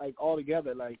series, like all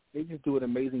together, like they just do an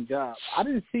amazing job. I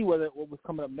didn't see what was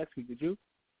coming up next week. Did you?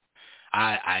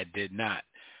 I did not.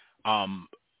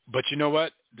 But you know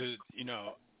what?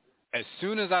 As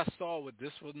soon as I saw what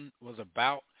this one was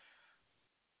about,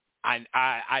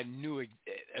 I knew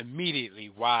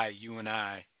immediately why you and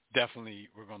I definitely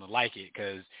were going to like it,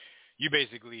 because you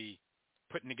basically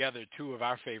putting together two of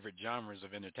our favorite genres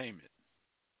of entertainment.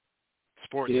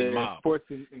 Sports and mob. Sports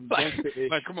and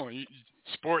gangster-ish. Like, come on,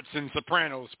 sports and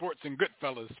Sopranos, sports and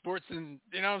Goodfellas, sports and,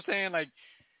 you know what I'm saying? Like,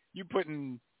 you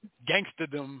putting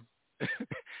gangsterdom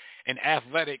and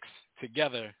athletics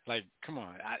together. Like, come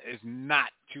on, it's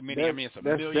not too many. I mean, it's a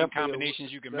million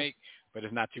combinations you can make, but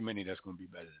it's not too many that's going to be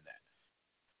better than that.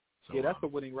 So, that's a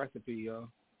winning recipe, yo.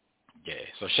 Yeah,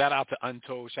 so shout out to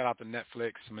Untold, shout out to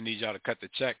Netflix. I'm going to need y'all to cut the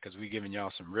check because we're giving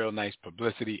y'all some real nice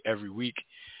publicity every week.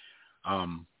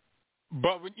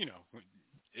 But,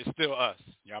 it's still us.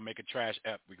 Y'all make a trash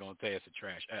app, we're going to tell you it's a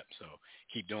trash app. So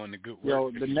keep doing the good work.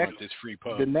 Yo, if you want this free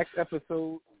pub. The next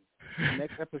episode The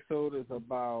next episode is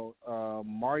about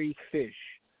Marty Fish,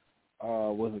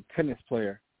 was a tennis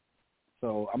player.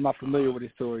 So I'm not familiar with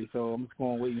his story, so I'm just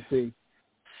going to wait and see.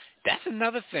 That's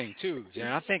another thing, too.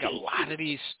 I think a lot of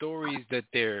these stories that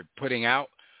they're putting out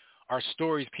are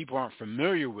stories people aren't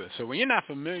familiar with. So when you're not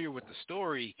familiar with the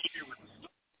story,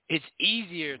 it's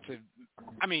easier to,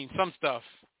 I mean, some stuff,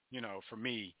 for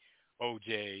me,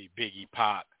 OJ, Biggie,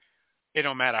 Pop, it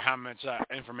don't matter how much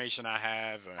information I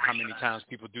have or how many times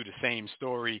people do the same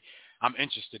story, I'm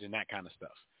interested in that kind of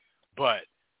stuff. But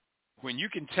when you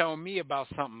can tell me about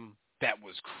something that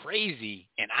was crazy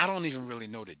and I don't even really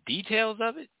know the details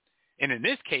of it, and in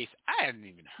this case, I hadn't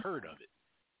even heard of it.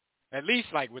 At least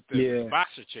like with the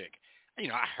boxer chick.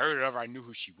 I heard of her. I knew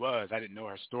who she was. I didn't know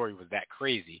her story was that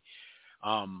crazy.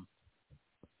 I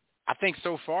think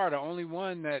so far the only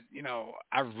one that,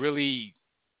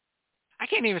 I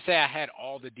can't even say I had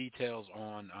all the details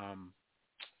on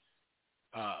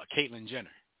Caitlyn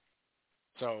Jenner.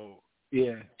 So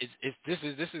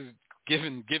this is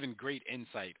given great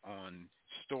insight on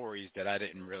stories that I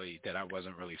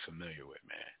wasn't really familiar with,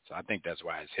 man. So I think that's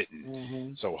why it's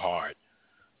hitting so hard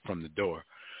from the door.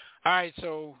 All right,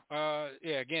 so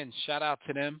again, shout out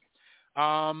to them.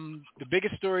 The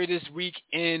biggest story this week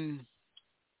in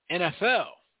NFL,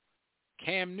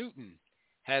 Cam Newton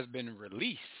has been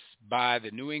released by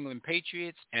the New England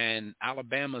Patriots, and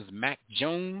Alabama's Mac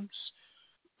Jones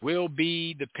will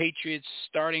be the Patriots'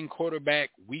 starting quarterback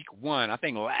week 1. I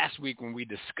think last week when we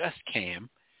discussed Cam,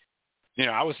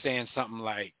 I was saying something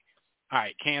like, all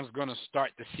right, Cam's going to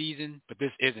start the season, but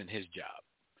this isn't his job.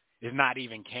 It's not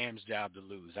even Cam's job to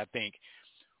lose. I think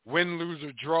win, lose,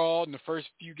 or draw in the first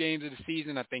few games of the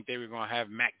season, I think they were going to have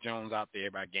Mac Jones out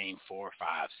there by game 4,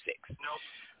 5, 6. Nope.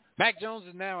 Mac Jones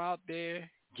is now out there.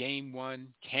 Game 1,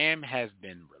 Cam has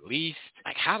been released.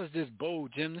 Like, how does this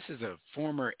bode, Jim? This is a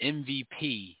former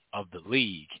MVP of the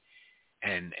league,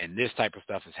 and this type of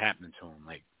stuff is happening to him.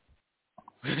 Like,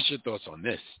 what's your thoughts on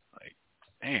this? Like,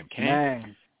 damn,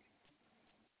 Cam.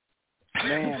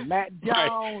 Man, Matt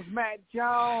Jones, Matt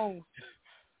Jones.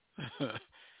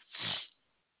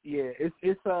 Yeah,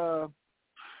 it's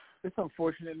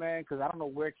unfortunate, man, because I don't know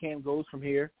where Cam goes from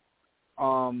here.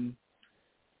 And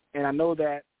I know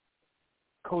that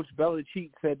Coach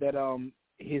Belichick said that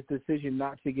his decision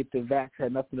not to get the vax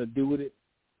had nothing to do with it,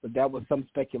 but that was some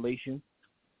speculation.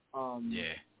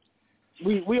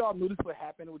 We all knew this would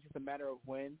happen. It was just a matter of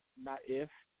when, not if.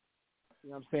 You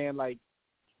know what I'm saying? Like,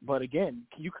 but again,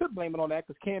 you could blame it on that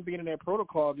because Cam being in their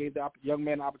protocol gave the young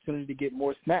man the opportunity to get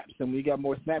more snaps, and when you got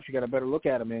more snaps, you got a better look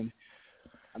at him. And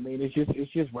I mean, it's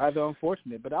just rather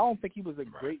unfortunate. But I don't think he was a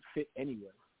great fit anyway.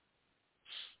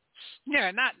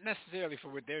 Yeah, not necessarily for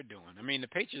what they're doing. I mean, the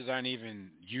Patriots aren't even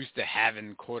used to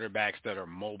having quarterbacks that are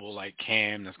mobile like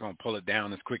Cam, that's going to pull it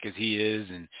down as quick as he is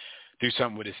and do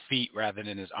something with his feet rather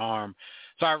than his arm.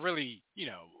 So I really,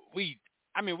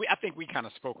 I think we kind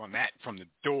of spoke on that from the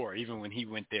door, even when he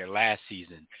went there last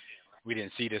season. We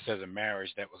didn't see this as a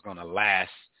marriage that was going to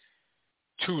last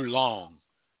too long.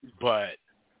 But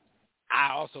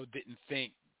I also didn't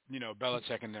think,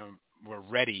 Belichick and them were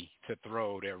ready to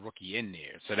throw their rookie in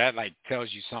there. So that,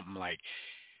 tells you something like,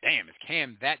 damn, is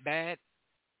Cam that bad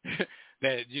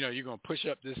that, you're going to push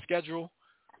up this schedule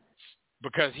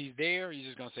because he's there? You're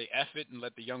just going to say F it and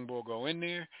let the young boy go in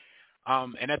there?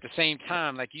 And at the same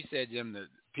time, like you said, Jim, the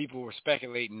people were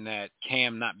speculating that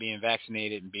Cam not being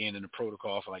vaccinated and being in the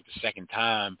protocol for the second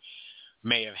time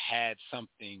may have had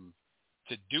something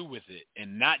to do with it.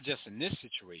 And not just in this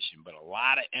situation, but a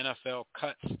lot of NFL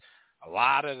cuts, a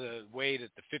lot of the way that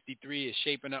the 53 is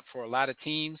shaping up for a lot of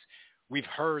teams, we've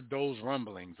heard those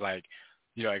rumblings.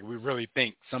 We really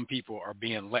think some people are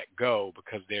being let go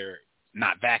because they're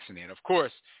not vaccinated. Of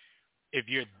course, if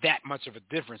you're that much of a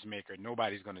difference maker,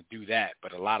 nobody's going to do that.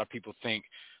 But a lot of people think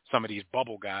some of these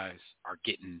bubble guys are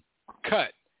getting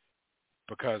cut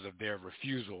because of their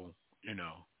refusal,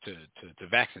 to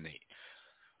vaccinate.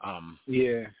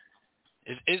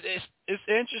 It's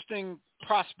an interesting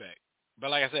prospect. But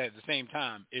like I said, at the same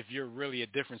time, if you're really a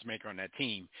difference maker on that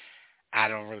team, I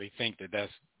don't really think that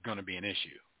that's going to be an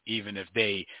issue. Even if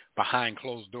they, behind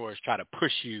closed doors, try to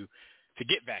push you to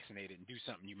get vaccinated and do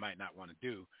something you might not want to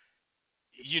do,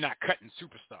 you're not cutting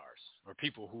superstars or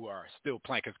people who are still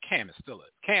playing, because Cam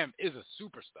is a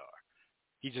superstar.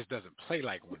 He just doesn't play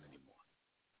like one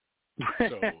anymore.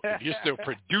 So if you're still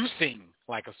producing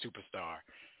like a superstar,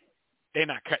 they're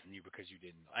not cutting you because you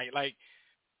didn't. Like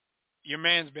your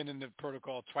man's been in the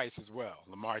protocol twice as well,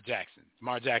 Lamar Jackson.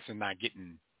 Lamar Jackson not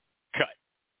getting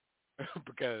cut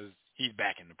because he's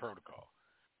back in the protocol.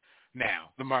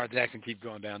 Now, Lamar Jackson keeps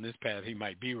going down this path, he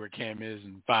might be where Cam is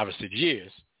in 5 or 6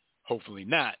 years, Hopefully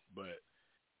not, but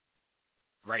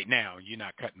right now you're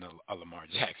not cutting a Lamar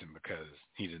Jackson because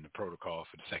he's in the protocol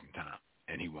for the second time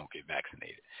and he won't get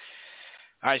vaccinated.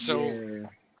 All right,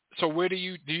 so where do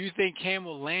you think Cam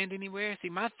will land anywhere? See,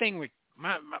 my thing with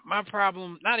my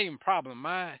problem, not even problem,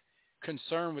 my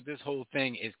concern with this whole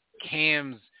thing is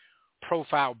Cam's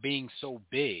profile being so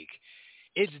big.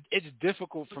 It's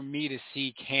difficult for me to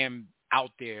see Cam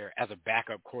out there as a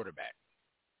backup quarterback.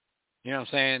 You know what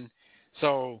I'm saying?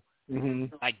 So,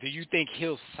 like, do you think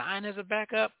he'll sign as a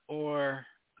backup, or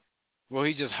will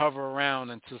he just hover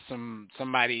around until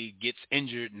somebody gets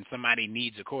injured and somebody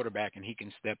needs a quarterback and he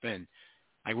can step in?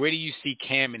 Like, where do you see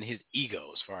Cam and his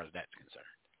ego as far as that's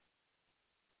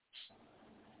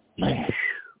concerned?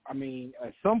 I mean,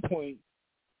 at some point,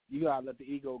 you gotta let the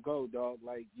ego go, dog.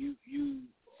 Like, you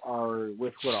are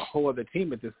with a whole other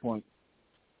team at this point,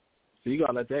 so you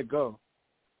gotta let that go.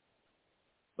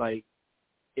 Like,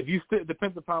 if you still, it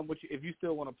depends upon if you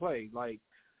still want to play. Like,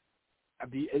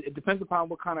 it depends upon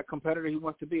what kind of competitor he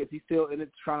wants to be. Is he still in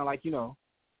it trying to, like, you know,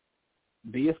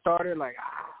 be a starter? Like,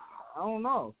 I don't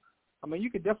know. I mean, you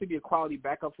could definitely be a quality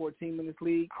backup for a team in this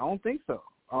league. I don't think so.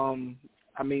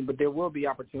 I mean, but there will be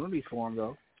opportunities for him,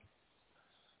 though.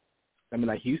 I mean,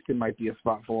 like, Houston might be a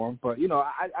spot for him. But, you know,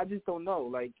 I just don't know,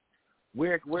 like,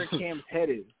 where Cam's head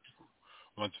is.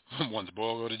 Once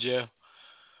Ball go to jail?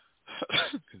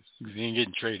 Because he ain't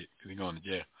getting traded because he's going to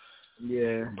jail.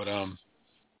 Yeah. But, I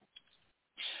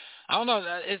don't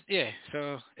know.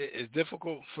 So it's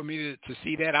difficult for me to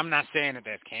see that. I'm not saying that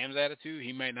that's Cam's attitude.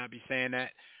 He might not be saying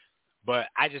that. But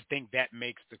I just think that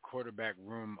makes the quarterback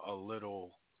room a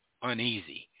little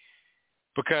uneasy.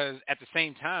 Because at the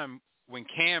same time, when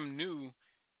Cam knew,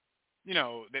 you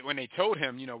know, that when they told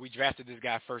him, you know, we drafted this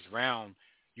guy first round,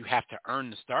 you have to earn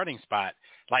the starting spot.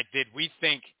 Like, did we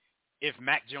think if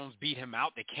Mac Jones beat him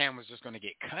out that Cam was just going to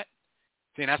get cut?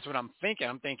 See, that's what I'm thinking.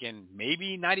 I'm thinking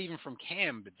maybe not even from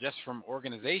Cam, but just from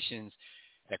organizations,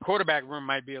 that quarterback room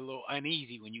might be a little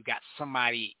uneasy when you got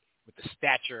somebody with the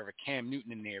stature of a Cam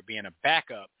Newton in there being a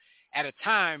backup at a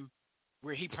time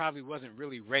where he probably wasn't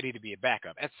really ready to be a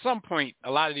backup. At some point,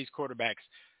 a lot of these quarterbacks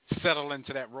settle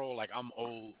into that role like, I'm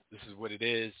old, this is what it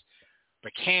is.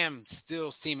 But Cam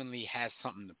still seemingly has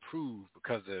something to prove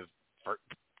because of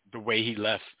the way he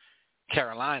left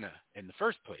Carolina in the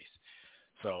first place.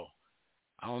 So,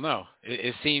 I don't know.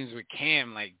 It seems with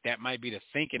Cam, like, that might be the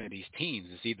thinking of these teams.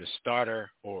 It's either starter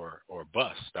or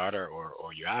bust, starter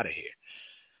or you're out of here.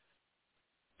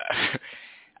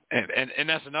 And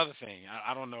that's another thing.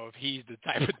 I don't know if he's the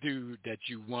type of dude that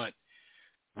you want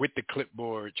with the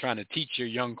clipboard trying to teach your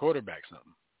young quarterback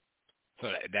something.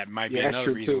 So that might be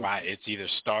another reason why it's either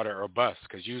starter or bust,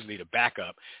 because usually the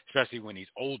backup, especially when he's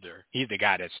older, he's the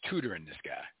guy that's tutoring this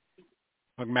guy.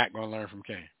 Look, Matt going to learn from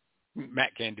Cam.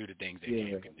 Matt can't do the things that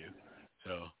Cam can do.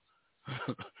 So,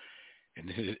 and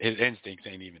his instincts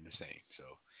ain't even the same. So,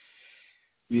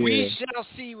 we shall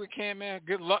see with Cam, man.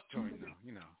 Good luck to him, though.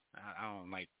 You know, I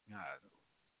don't like.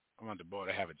 I want the boy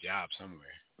to have a job somewhere.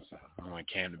 So I don't want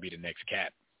Cam to be the next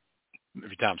Cap.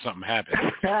 Every time something happens,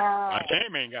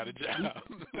 Cam ain't got a job.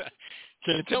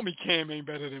 Can't tell me Cam ain't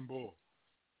better than Bull.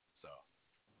 So.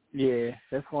 Yeah,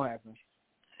 that's gonna happen.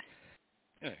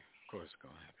 Yeah, of course it's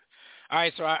gonna happen. All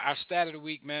right, so our stat of the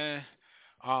week, man.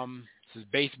 This is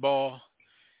baseball.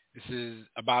 This is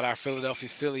about our Philadelphia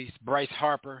Phillies. Bryce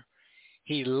Harper,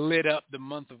 he lit up the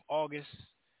month of August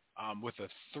with a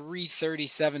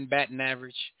 .337 batting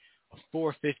average, a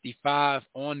 .455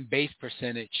 on-base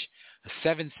percentage, a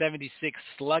 .776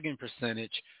 slugging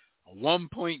percentage, a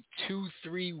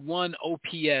 1.231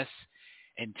 OPS,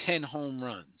 and 10 home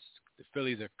runs. The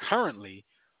Phillies are currently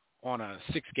on a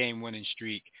 6-game winning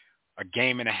streak, a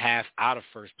game and a half out of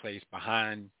first place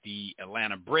behind the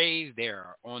Atlanta Braves. They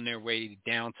are on their way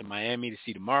down to Miami to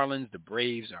see the Marlins. The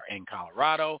Braves are in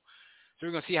Colorado. So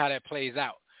we're going to see how that plays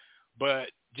out. But,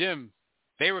 Jim,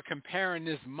 they were comparing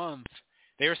this month.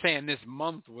 They were saying this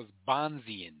month was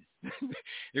Bonzian.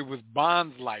 It was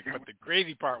Bonds-like. But the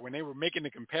crazy part, when they were making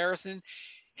the comparison,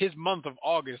 his month of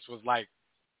August was like,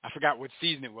 I forgot what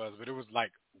season it was, but it was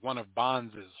like one of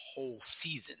Bonds' whole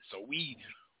season. So we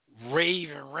rave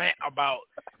and rant about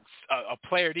a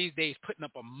player these days putting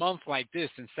up a month like this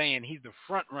and saying he's the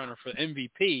front runner for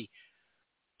MVP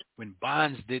when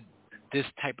Bonds did this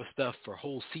type of stuff for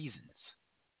whole seasons.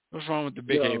 What's wrong with the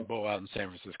big head bull out in San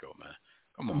Francisco, man?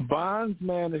 Come on, Bonds,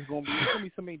 man, there's gonna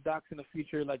be so many docs in the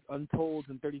future, like Untold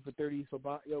and 30 for 30s for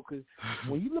Bonds. Because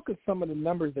when you look at some of the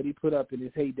numbers that he put up in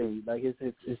his heyday, like his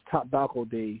top Balco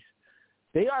days,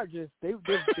 they are just they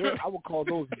I would call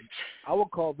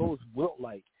those wilt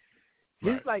like.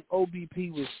 His like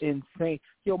OBP was insane.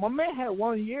 Yo, my man had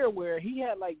 1 year where he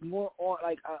had like more.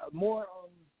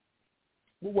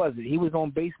 What was it? He was on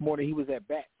base more than he was at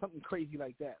bat. Something crazy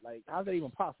like that. Like, how's that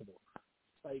even possible?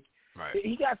 Like,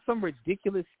 he got some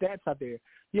ridiculous stats out there.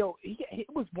 Yo, it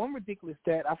was one ridiculous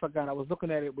stat. I forgot. I was looking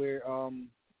at it where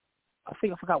I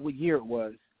forgot what year it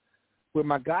was, where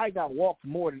my guy got walked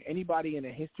more than anybody in the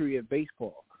history of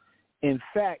baseball. In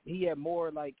fact, he had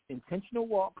more like intentional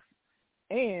walks,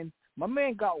 and my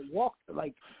man got walked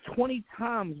like 20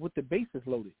 times with the bases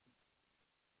loaded.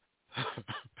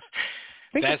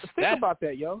 Think about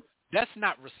that, yo. That's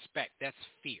not respect. That's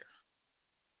fear.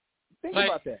 Think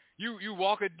about that. You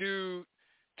walk a dude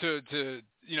to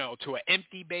an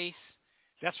empty base.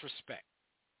 That's respect.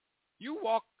 You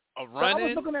walk a run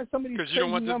in because you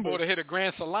don't want this ball to hit a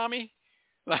grand salami.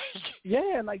 Like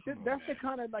that's the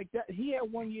kind of like that. He had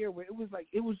 1 year where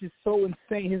it was just so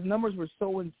insane. His numbers were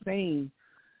so insane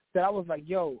that I was like,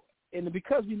 yo. And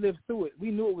because we lived through it,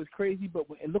 we knew it was crazy. But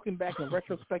looking back in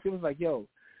retrospect, it was like, yo.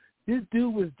 This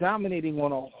dude was dominating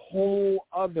on a whole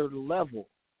other level.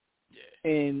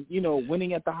 Yeah. And,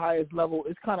 winning at the highest level,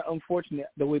 it's kind of unfortunate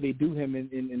the way they do him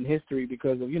in history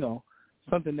because of,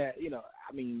 something that,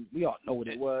 I mean, we all know what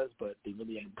it was, but they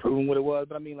really ain't proven what it was.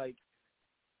 But, I mean, like,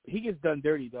 he gets done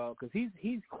dirty, dog, because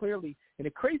he's clearly – and the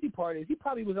crazy part is he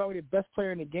probably was already the best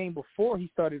player in the game before he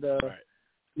started,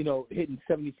 hitting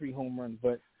 73 home runs.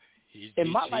 But in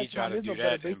my lifetime, there's no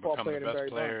better baseball player than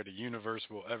Barry Bonds. The best player the universe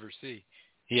will ever see.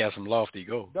 He has some lofty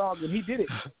goals. Dog, and he did it.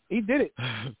 He did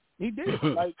it.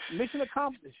 Like, mission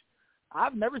accomplished.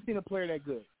 I've never seen a player that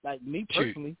good. Like, me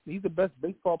personally, he's the best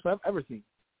baseball player I've ever seen.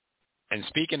 And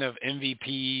speaking of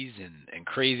MVPs and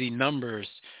crazy numbers,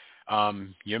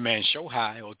 your man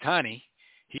Shohei Ohtani,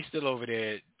 he's still over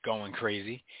there going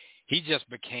crazy. He just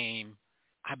became,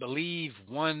 I believe,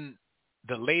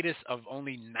 the latest of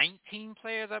only 19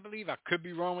 players, I believe. I could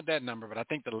be wrong with that number, but I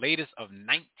think the latest of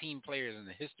 19 players in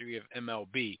the history of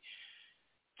MLB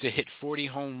to hit 40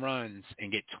 home runs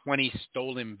and get 20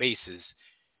 stolen bases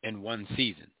in one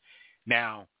season.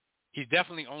 Now, he's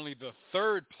definitely only the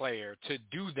third player to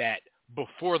do that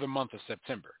before the month of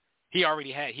September. He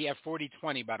had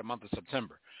 40-20 by the month of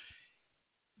September.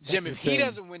 Jim, if he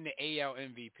doesn't win the AL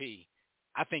MVP,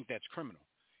 I think that's criminal.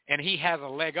 And he has a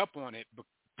leg up on it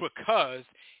because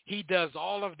he does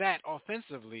all of that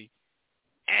offensively,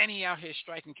 and he out here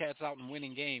striking cats out and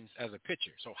winning games as a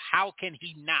pitcher. So how can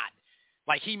he not?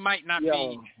 Like, he might not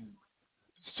be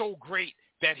so great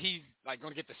that he's like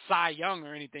going to get the Cy Young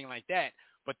or anything like that,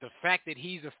 but the fact that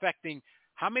he's affecting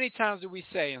 – how many times do we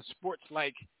say in sports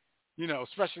like,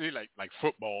 especially like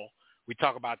football, we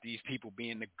talk about these people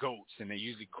being the GOATs, and they're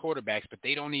usually quarterbacks, but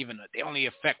they only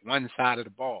affect one side of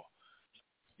the ball.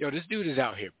 Yo, this dude is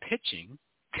out here pitching.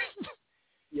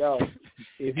 Yo,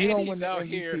 if you don't win the out MVP,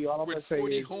 here all I'm with gonna say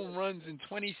 40 is, home runs and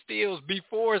 20 steals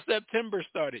before September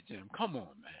started, Jim. Come on,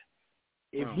 man.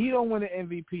 If he don't win the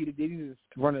MVP, they need to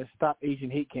run a Stop Asian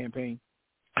Hate campaign.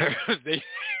 they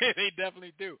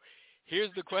definitely do. Here's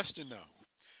the question, though.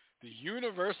 The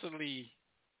universally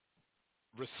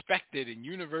respected and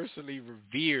universally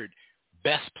revered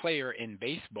best player in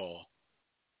baseball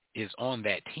is on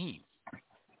that team.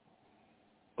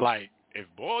 Like, if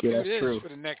Ball do this for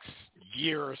the next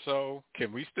year or so,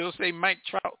 can we still say Mike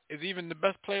Trout is even the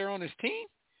best player on his team?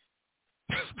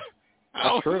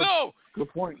 I don't know. Good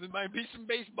point. There might be some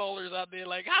baseballers out there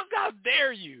like, how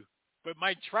dare you? But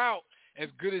Mike Trout, as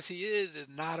good as he is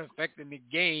not affecting the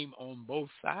game on both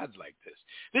sides like this.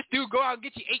 This dude go out and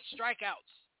get you 8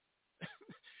 strikeouts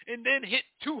and then hit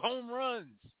 2 home runs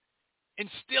and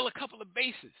steal a couple of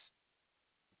bases.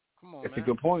 Come on, That's man. a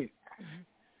good point.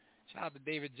 Shout out to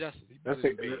David Justice. He better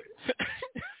than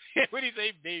Babe. What did he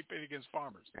say? Babe played against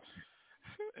farmers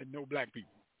and no black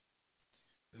people.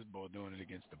 This boy doing it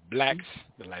against the blacks,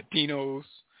 the Latinos,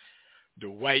 the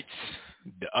whites,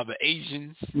 the other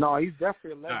Asians. No, he's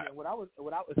definitely a legend.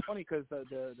 It's funny because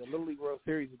the Little League World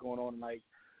Series is going on, and like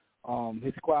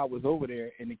his squad was over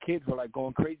there, and the kids were like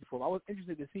going crazy for him. I was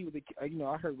interested to see what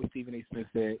I heard what Stephen A. Smith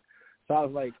said, so I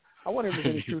was like, I wonder if there's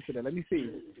any truth to that. Let me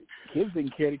see. Kids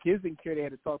didn't care. The kids didn't care. They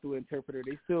had to talk to an interpreter.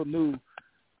 They still knew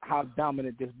how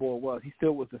dominant this boy was. He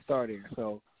still was the star there.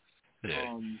 So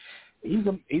he's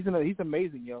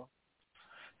amazing, yo.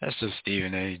 That's just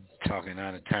Stephen A. talking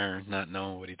out of turn, not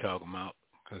knowing what he's talking about.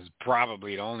 Because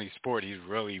probably the only sport he's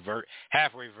really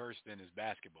halfway versed in is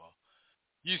basketball.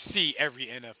 You see every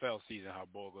NFL season how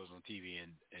Ball goes on TV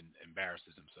and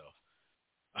embarrasses himself.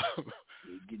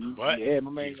 But my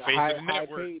man, he's face of the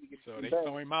network, so they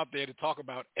throw him out there to talk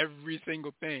about every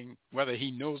single thing, whether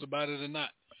he knows about it or not.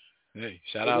 Hey,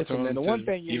 shout out to him. Man, the one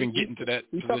thing even getting to that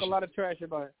we position. talk a lot of trash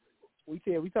about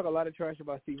we talk a lot of trash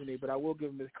about Stephen A., but I will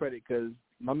give him his credit because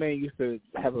my man used to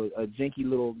have a janky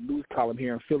little news column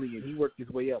here in Philly, and he worked his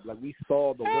way up. Like, we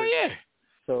saw the work. Yeah.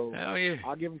 So yeah.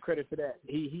 I'll give him credit for that.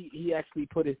 He actually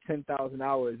put his 10,000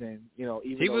 hours in. You know,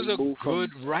 even he though was he a moved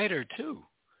good writer too.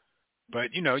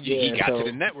 But you know, he got to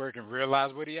the network and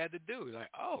realized what he had to do. He's like,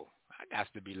 oh, I got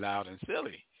to be loud and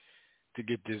silly to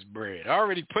get this bread. I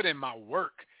already put in my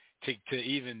work to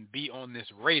even be on this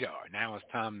radar. Now it's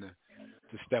time to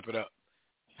step it up.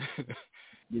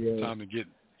 Time to get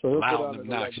loud and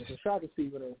obnoxious. So shout out to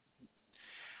Stephen A.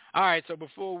 All right, so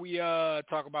before we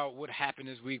talk about what happened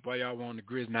this week while y'all were on the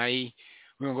Grizz Naive,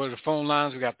 we're going to go to the phone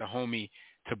lines. We got the homie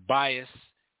Tobias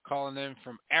calling in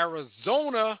from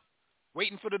Arizona,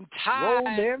 waiting for them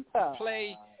Tide to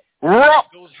play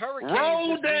those Hurricanes.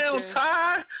 Roll down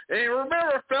Tide. And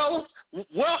remember, fellas,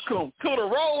 welcome to the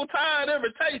Roll Tide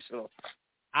Invitational.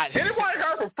 Anybody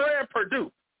heard from Fred Perdue?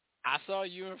 I saw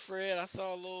you and Fred. I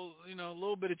saw a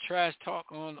little bit of trash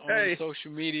talk on social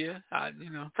media.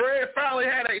 Fred finally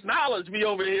had to acknowledge me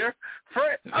over here.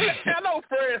 Fred, I know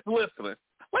Fred's listening.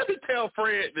 Let me tell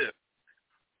Fred this.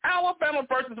 Alabama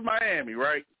versus Miami,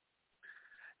 right?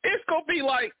 It's going to be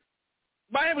like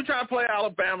Miami trying to play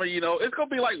Alabama, it's going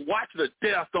to be like watching the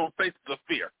death on Faces of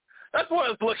Fear. That's what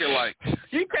it's looking like.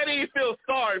 You can't even feel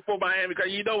sorry for Miami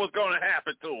because you know what's going to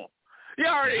happen to them. You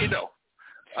already know.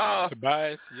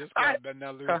 Tobias, your squad better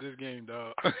not lose this game,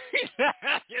 dog.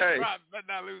 Your squad better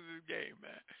not lose this game,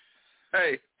 man.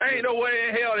 Hey, ain't no way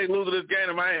in hell they losing this game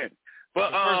to Miami.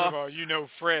 But first of all,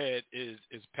 Fred is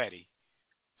petty,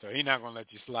 so he's not gonna let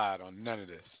you slide on none of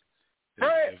this.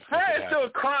 Fred's still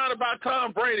crying about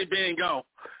Tom Brady being gone.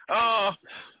 But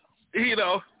here's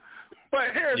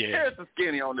the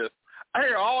skinny on this. I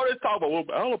hear all this talk about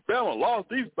Alabama lost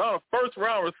these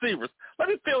first-round receivers. Let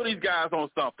me fill these guys on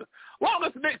something. Long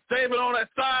as Nick Saban on that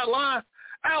sideline,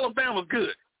 Alabama's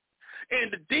good.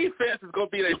 And the defense is going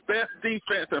to be their best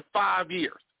defense in 5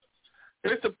 years.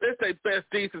 It's their best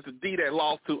defense, the D that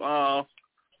lost to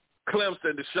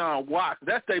Clemson, Deshaun Watson.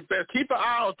 That's their best. Keep an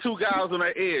eye on two guys on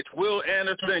their edge, Will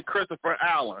Anderson and Christopher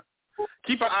Allen.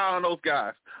 Keep an eye on those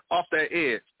guys off that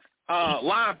edge.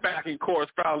 Linebacking core is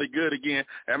probably good again.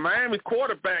 And Miami's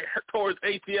quarterback tore his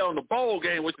ACL in the bowl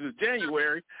game, which is in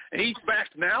January, and he's back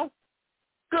now.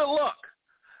 Good luck.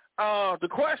 The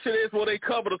question is, will they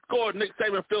cover the score? Nick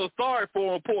Saban feels sorry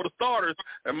for him, pull the starters,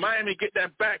 and Miami get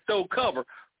that backdoor cover.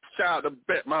 Shout out to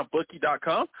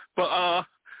BetMyBookie.com. But,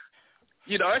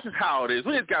 that's just how it is.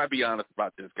 We just got to be honest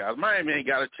about this, guys. Miami ain't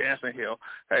got a chance in hell.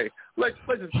 Hey, we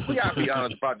got to be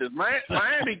honest about this.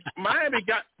 Miami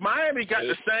got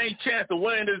the same chance of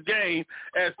winning this game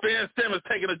as Ben Simmons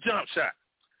taking a jump shot.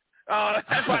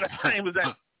 That's why the same as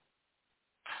that.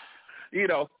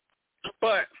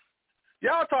 But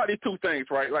y'all talk these two things,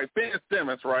 right? Like Ben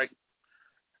Simmons, right?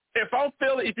 If I'm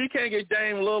Philly, if you can't get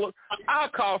Dame Lillard, I'll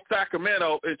call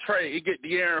Sacramento and trade and get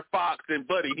De'Aaron Fox and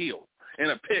Buddy Hield and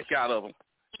a pick out of them.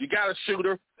 You got a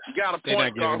shooter. You got a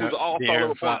point guard who's also a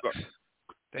little point guard.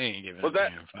 They ain't giving up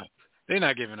De'Aaron Fox. They're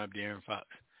not giving up De'Aaron Fox.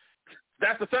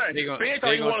 That's the thing. Ben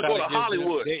told you want to go to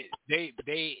Hollywood. They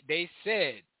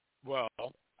said, well,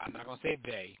 I'm not going to say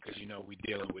they because, we're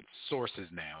dealing with sources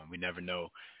now, and we never know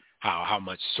how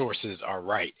much sources are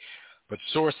right. But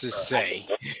sources say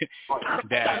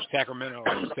that Sacramento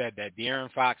said that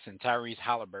De'Aaron Fox and Tyrese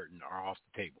Halliburton are off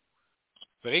the table.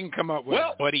 So they can come up with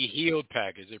a Buddy Hield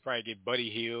package. They probably get Buddy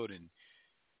Hield and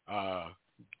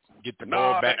get the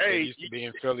ball back that used to be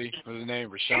in Philly. What's his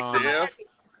name?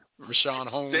 Rashawn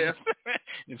Holmes.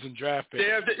 And some draft picks.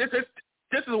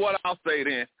 This is what I'll say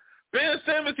then. Ben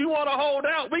Simmons, you want to hold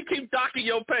out? We keep docking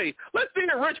your pay. Let's see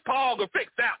if Rich Paul can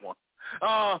fix that one.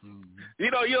 You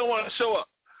don't want to show up.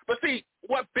 But see,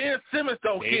 what Ben Simmons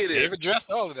don't get is... They've addressed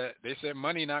all of that. They said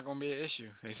money not going to be an issue.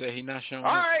 They said he's not showing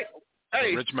up. All right.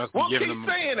 Hey, Rich must be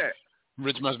saying that.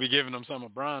 Rich must be giving them some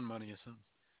of Bron money or something.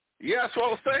 Yeah, that's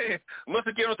what I'm saying. Must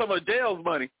have given him some of Dale's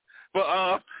money.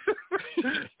 But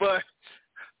but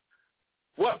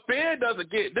what Ben doesn't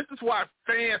get, this is why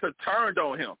fans have turned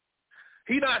on him.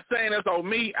 He's not saying it's on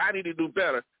me, I need to do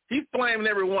better. He's blaming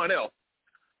everyone else.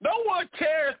 No one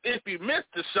cares if you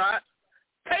missed the shot.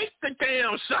 Take the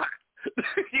damn shot.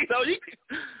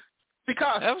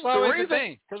 Because that was always the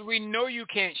thing. Because we know you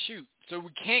can't shoot, so we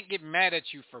can't get mad at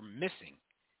you for missing.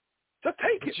 Just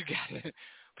take it.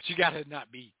 But you gotta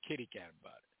not be kitty cat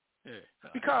about it.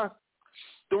 Yeah. Because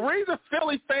the reason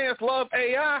Philly fans love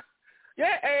AI,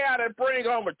 AI that bring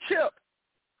home a chip,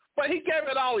 but he gave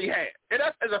it all he had. And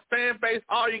that's, as a fan base,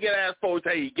 all you get asked for is,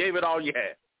 hey, he gave it all you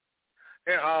had.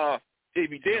 And if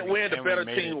you didn't win, the better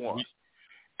team won.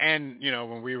 And,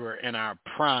 when we were in our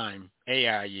prime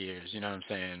AI years, you know what I'm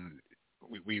saying,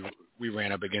 we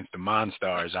ran up against the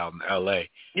Monstars out in L.A.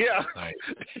 Yeah. Like,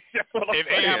 if if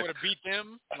AI would have beat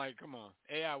them, like, come on,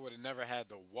 AI would have never had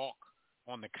to walk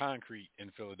on the concrete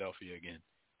in Philadelphia again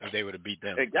if they would have beat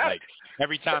them. Like,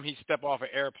 every time he step off an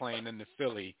airplane into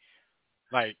Philly,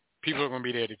 like, people are going to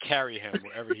be there to carry him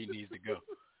wherever he needs to go.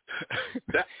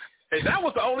 that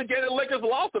was the only game the Lakers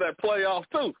lost in that playoff,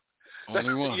 too.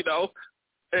 Only one. You know,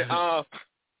 and,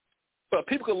 but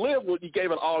people could live when you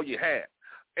gave it all you had.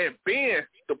 And Ben,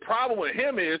 the problem with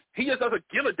him is he just doesn't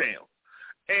give a damn.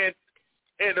 And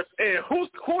who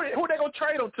they gonna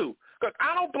trade him to? Because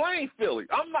I don't blame Philly.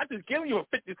 I'm not just giving you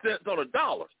 50 cents on a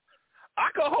dollar. I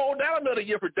could hold down another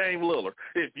year for Dame Lillard.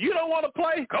 If you don't want to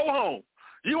play, go home.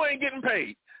 You ain't getting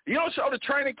paid. You don't show the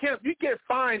training camp, you get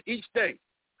fined each day.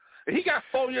 And he got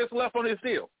 4 years left on his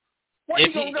deal. Where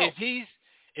you gonna go?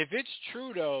 If it's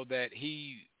true though that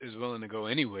he is willing to go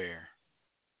anywhere,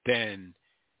 then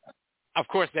of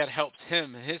course that helps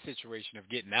him in his situation of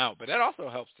getting out. But that also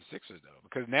helps the Sixers though,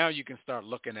 because now you can start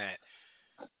looking at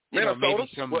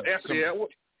maybe some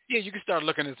you can start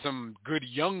looking at some good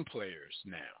young players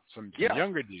now, some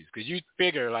younger dudes, because you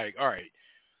figure like, all right,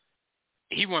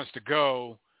 he wants to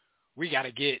go, we got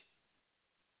to get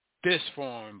this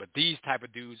for him, but these type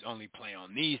of dudes only play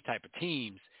on these type of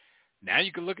teams. Now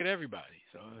you can look at everybody.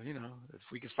 So, if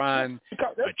we could find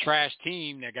a trash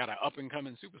team that got an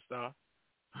up-and-coming superstar,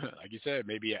 like you said,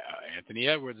 maybe Anthony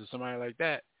Edwards or somebody like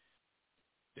that,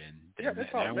 then that's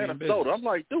all Minnesota. I'm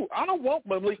like, dude, I don't want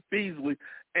Malik Beasley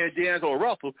and D'Angelo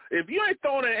Russell. If you ain't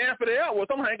throwing in Anthony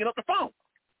Edwards, I'm hanging up the phone.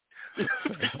 You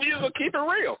just keep it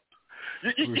real.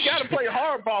 You got to play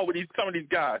hardball with some of these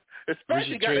guys,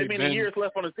 especially got that many years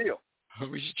left on his deal.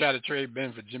 We should try to trade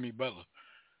Ben for Jimmy Butler.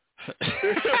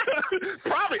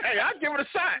 Probably. Hey, I'd give it a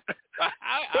shot.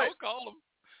 I would call him.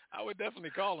 I would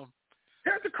definitely call him.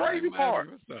 Here's the crazy part.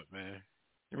 What's up, man?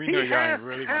 We know y'all ain't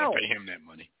really going to pay him that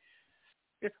money.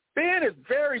 Ben is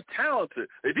very talented.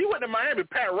 If he went to Miami,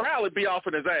 Pat Riley would be off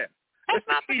in his ass. That's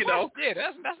not the question. Yeah,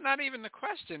 that's not even the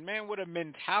question, man. Would a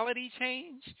mentality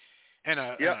change and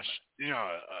a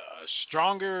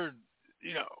stronger,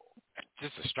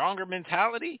 just a stronger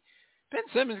mentality, Ben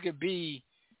Simmons could be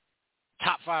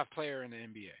top 5 player in the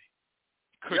NBA.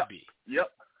 Could be. Yep.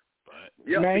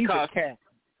 But man, because he's a cat.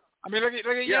 I mean, look at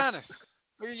Giannis.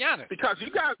 Look at Giannis. Because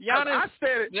you got Giannis. I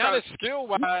said it. Giannis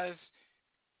skill-wise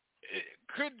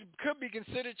could be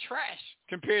considered trash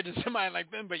compared to somebody like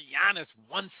Ben, but Giannis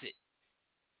wants it.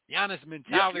 Giannis'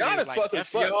 mentality is like, F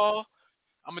y'all,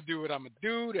 I'm going to do what I'm going to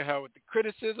do, to hell with the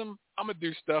criticism. I'm going to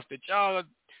do stuff that y'all are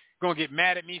going to get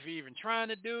mad at me for even trying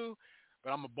to do,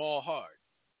 but I'm going to ball hard.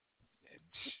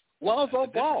 Lonzo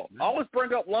Ball. I always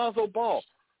bring up Lonzo Ball.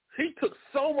 He took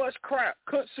so much crap,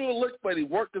 couldn't shoot a lick, but he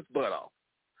worked his butt off.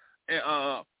 And,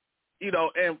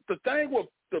 and the thing with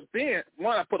the Ben,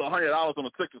 one, I put $100 on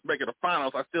the Sixers making the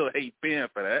finals. I still hate Ben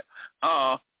for that.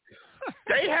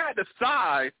 They had the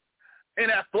size and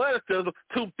athleticism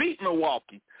to beat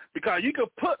Milwaukee because you could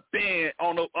put Ben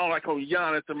on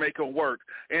Giannis to make him work,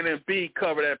 and then B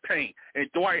cover that paint, and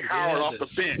Dwight Howard off the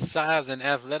bench. Size and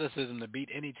athleticism to beat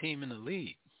any team in the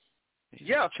league. And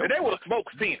they would have smoked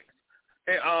Phoenix.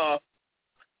 And,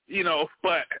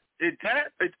 but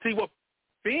see what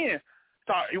Ben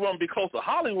thought he wanted to be close to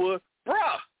Hollywood.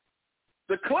 Bruh,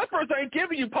 the Clippers ain't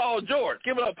giving you Paul George,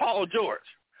 giving up Paul George.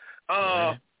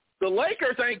 The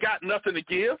Lakers ain't got nothing to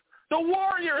give. The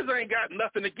Warriors ain't got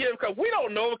nothing to give because we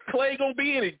don't know if Clay going to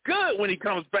be any good when he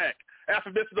comes back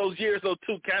after missing those years, those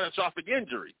 2 catastrophic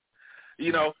injuries.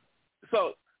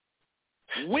 So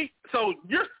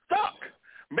you're stuck.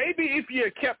 Maybe if you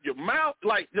had kept your mouth,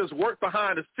 like just work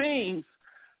behind the scenes,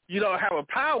 have a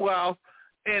powwow,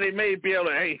 and it may be able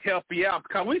to, help you out.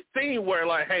 Because we've seen where,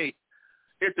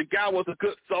 if the guy was a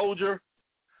good soldier,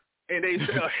 and they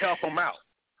still help him out.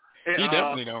 And, he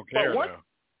definitely don't care, though.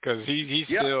 Because he's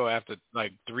still, after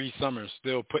 3 summers,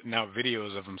 still putting out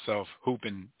videos of himself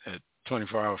hooping at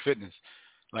 24-Hour Fitness.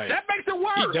 That makes it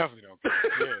worse. He definitely don't care.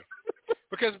 Yeah.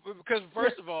 Because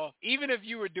first of all, even if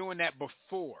you were doing that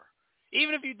before,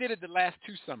 even if you did it the last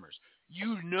 2 summers,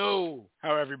 you know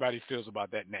how everybody feels about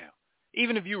that now.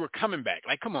 Even if you were coming back,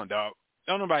 come on, dog.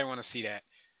 Don't nobody want to see that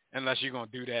unless you're going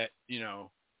to do that,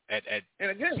 at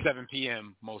 7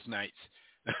 p.m. most nights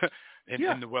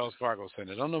in the Wells Fargo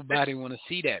Center. Don't nobody want to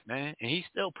see that, man. And he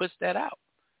still puts that out.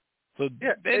 So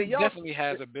Ben definitely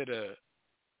has a bit of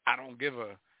I don't give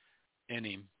a in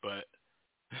him, but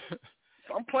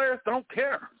some players don't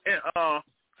care. And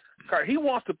he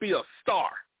wants to be a star.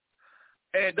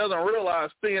 And doesn't realize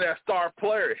being that star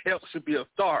player helps you be a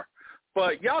star.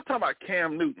 But y'all talking about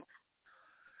Cam Newton.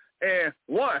 And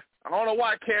one, I don't know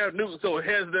why Cam Newton's so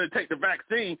hesitant to take the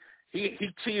vaccine. he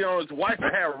cheated on his wife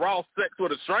and had raw sex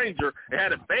with a stranger and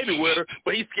had a baby with her,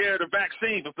 but he's scared of the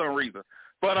vaccine for some reason.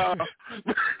 But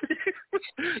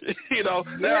you know,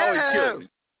 that always kills me.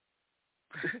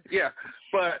 Yeah,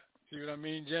 but see what I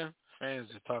mean, Jim? Fans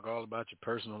just talk all about your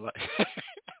personal life.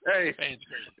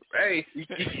 Hey, you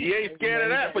ain't scared of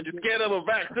that, but you're scared of a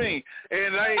vaccine.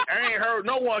 And I ain't heard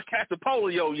no one catch the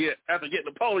polio yet after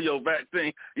getting the polio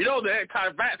vaccine. You know, the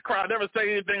anti-vax crowd never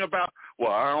say anything about,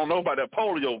 well, I don't know about that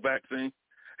polio vaccine.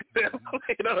 They don't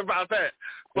say nothing about that.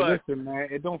 But listen, man,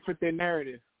 it don't fit their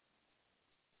narrative.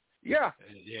 Yeah.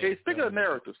 Hey, speaking of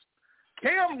narratives,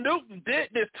 Cam Newton did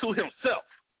this to himself.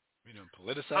 We done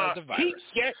politicized the virus.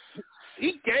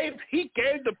 He gave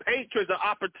the Patriots an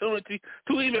opportunity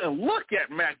to even look at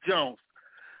Mac Jones.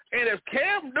 And if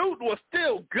Cam Newton was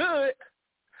still good,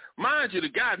 mind you, the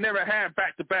guy never had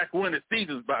back-to-back winning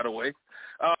seasons, by the way.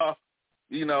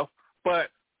 You know, but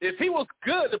if he was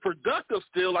good and productive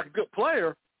still, like a good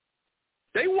player,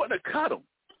 they wouldn't have cut him.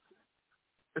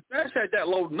 Especially at that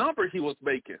low number he was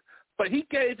making. But he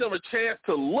gave them a chance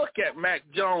to look at Mac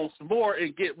Jones more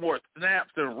and get more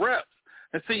snaps and reps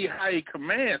and see how he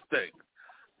commands things.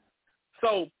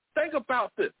 So think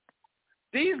about this.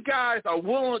 These guys are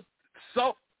willing.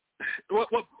 So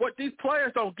what these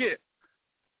players don't get.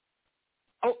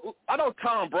 I know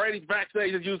Tom Brady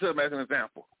vaccinated. Use him as an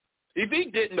example. If he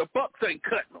didn't, the Bucs ain't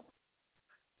cutting him.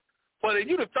 But if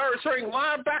you the third string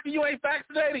linebacker, you ain't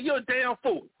vaccinated, you're a damn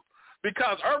fool.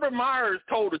 Because Urban Meyer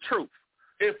told the truth.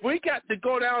 If we got to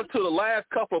go down to the last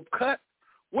couple of cuts,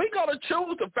 we're going to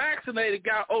choose the vaccinated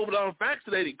guy over the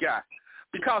unvaccinated guy.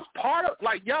 Because part of,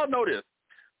 like, y'all know this,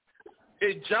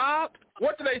 in jobs,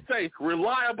 what do they say?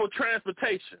 Reliable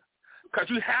transportation.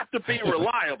 Because you have to be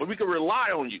reliable. We can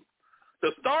rely on you.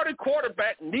 The starting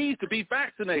quarterback needs to be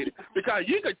vaccinated because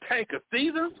you could tank a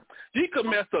season. You could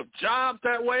mess up jobs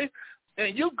that way.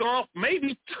 And you're gone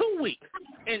maybe 2 weeks.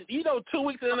 And, you know, 2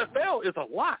 weeks in the NFL is a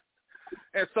lot.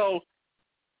 And so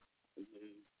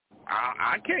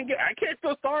I can't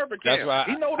feel sorry for Cam. That's why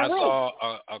he know the I rules.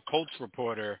 saw a Colts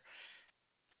reporter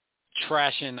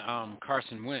trashing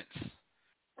Carson Wentz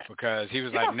because he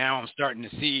was like, now I'm starting to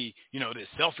see, you know, this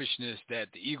selfishness that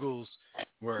the Eagles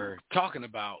were talking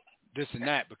about, this and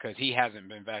that, because he hasn't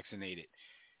been vaccinated.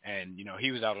 And, you know,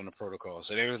 he was out on the protocol.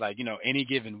 So they were like, you know, any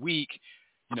given week,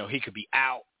 you know, he could be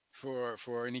out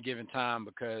for any given time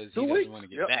because he doesn't want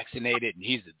to get vaccinated, and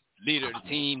he's the leader of the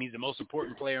team. He's the most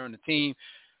important player on the team.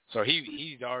 So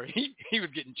he was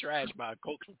getting trashed by a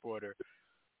Colts reporter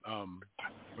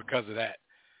because of that.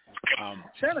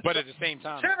 But at the same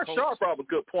time, Shannon Sharp brought up a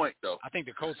good point, though. I think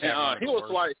the Colts have he was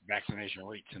like vaccination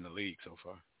rates in the league so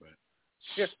far. But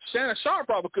yes, Shannon Sharp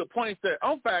brought up a good point. He said,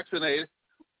 I'm vaccinated,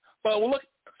 but well, look,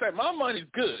 said my money's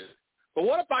good. But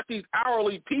what about these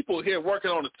hourly people here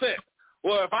working on the set?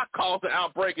 Well, if I cause an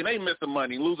outbreak and they missing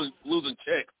money, losing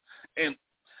checks, and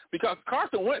because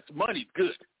Carson Wentz money's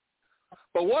good.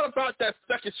 But what about that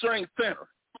second string center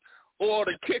or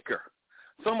the kicker,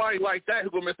 somebody like that who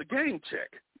will miss a game check?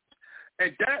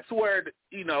 And that's where,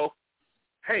 you know,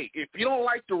 hey, if you don't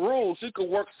like the rules, you can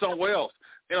work somewhere else.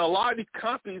 And a lot of these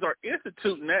companies are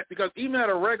instituting that because even at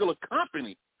a regular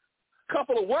company, a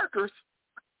couple of workers,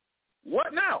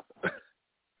 what now?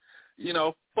 You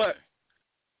know, but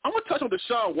I'm going to touch on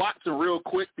Deshaun Watson real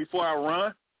quick before I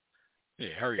run. Yeah,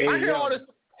 hurry up. I hear all this.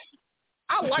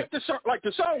 I like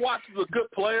Deshaun Watson's a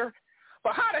good player,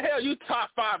 but how the hell you top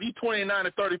 5, you 29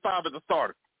 and 35 as a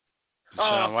starter?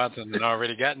 Deshaun Watson has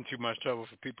already gotten too much trouble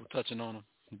for people touching on him.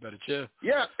 You better chill.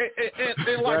 Yeah,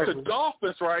 and like the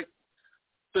Dolphins, right?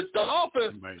 The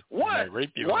Dolphins, why are we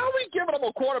giving them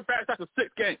a quarterback after 6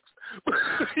 games?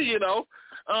 You know,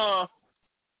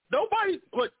 nobody.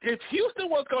 Look, if Houston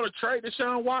was going to trade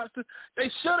Deshaun Watson, they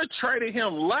should have traded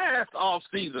him last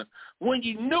offseason when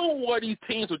you knew what these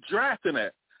teams were drafting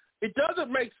at. It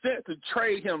doesn't make sense to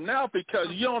trade him now because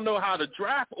you don't know how the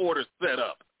draft order's set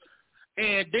up.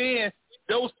 And then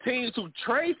those teams who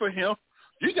trade for him,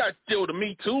 you got to deal with the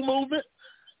Me Too movement.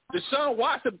 Deshaun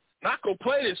Watson not going to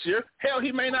play this year. Hell,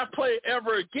 he may not play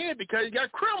ever again because he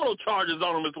got criminal charges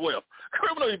on him as well,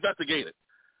 criminal investigated.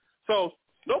 So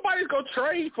nobody's going to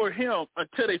trade for him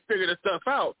until they figure this stuff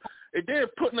out. And then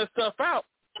putting this stuff out,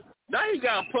 now you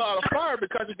got to pull out a fire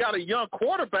because you got a young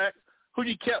quarterback who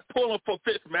you kept pulling for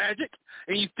Fitzmagic,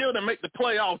 and you still didn't make the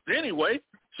playoffs anyway.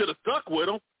 Should have stuck with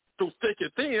him through thick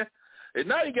and thin. And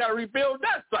now you got to rebuild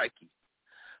that psyche.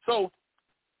 So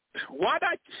why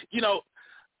not, you know,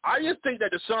 I just think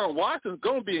that Deshaun Watson's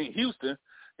going to be in Houston.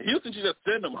 Houston should just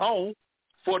send him home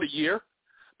for the year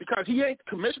because he ain't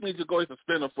commissioned to go and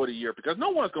suspend him for the year because no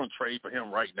one's going to trade for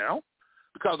him right now.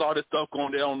 because all this stuff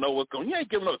going, they don't know what's going. You ain't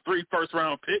giving up 3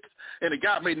 first-round picks, and the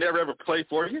guy may never ever play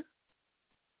for you.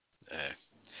 Yeah.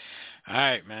 All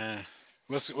right, man.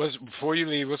 What's before you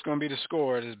leave? What's going to be the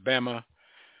score of this Bama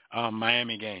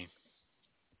Miami game?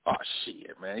 Oh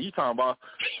shit, man! You talking about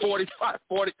 45,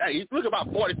 40? Hey, look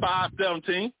about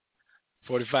 45-17.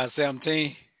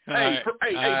 45-17. Hey,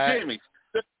 Jimmy.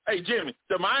 Hey, Jimmy.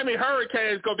 The Miami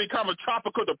Hurricanes gonna become a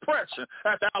tropical depression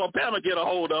after Alabama get a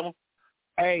hold of them.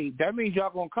 Hey, that means y'all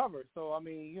gonna cover. So I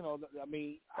mean,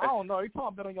 I don't know. Every time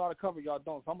I bet on y'all to cover, y'all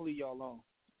don't. So I'm gonna leave y'all alone.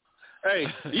 Hey,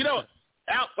 hey,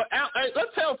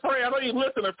 let's tell Fred. I know you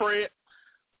listening, Fred.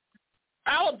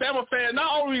 Alabama fans,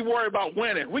 not only worry about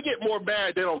winning, we get more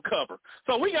mad they don't cover.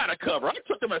 So we got to cover. I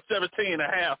took them at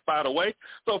 17.5, by the way.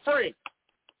 So, Fred,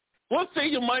 we'll see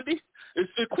you Monday.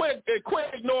 Quit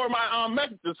ignoring my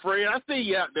messages, Fred. I see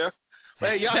you out there.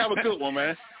 Hey, y'all have a good one,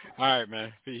 man. All right,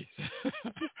 man. Peace.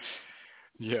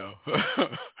 Yo,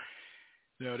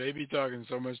 they be talking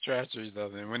so much trash to each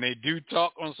other. And when they do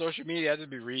talk on social media, I just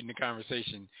be reading the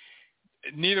conversation.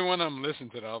 Neither one of them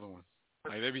listen to the other one.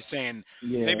 Like, they be saying,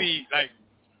 they be, like,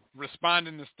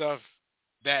 responding to stuff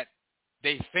that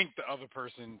they think the other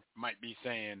person might be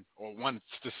saying or wants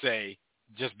to say,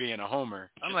 just being a homer.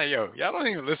 I'm like, yo, y'all don't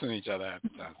even listen to each other half the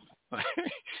time.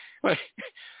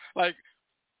 Like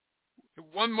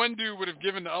one dude would have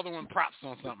given the other one props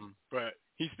on something, but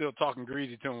he's still talking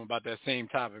greasy to him about that same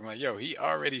topic. I'm like, yo, he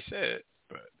already said it.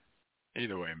 But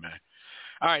either way, man.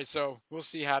 All right, so we'll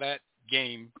see how that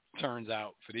game turns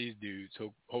out for these dudes.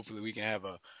 So hopefully we can have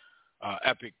a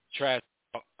epic trash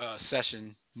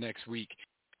session next week.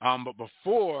 But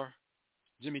before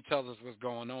Jimmy tells us what's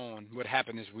going on, what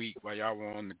happened this week while y'all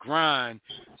were on the grind,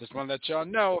 just want to let y'all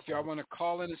know, if y'all want to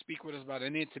call in and speak with us about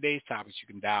any of today's topics, you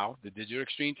can dial the Digital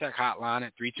Extreme Tech hotline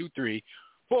at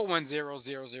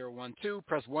 323-410-0012.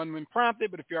 Press 1 when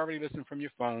prompted, but if you're already listening from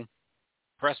your phone,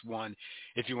 press 1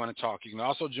 if you want to talk. You can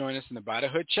also join us in the By the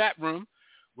Hood chat room,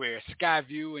 where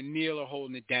Skyview and Neil are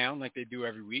holding it down like they do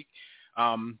every week.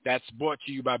 That's brought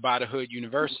to you by the Hood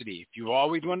University. If you've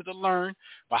always wanted to learn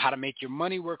about how to make your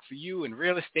money work for you in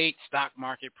real estate, stock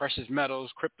market, precious metals,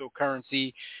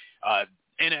 cryptocurrency,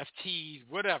 NFTs,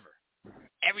 whatever,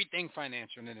 everything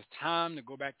financial, and then it's time to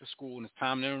go back to school and it's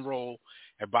time to enroll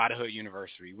at the Hood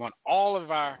University. We want all of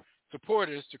our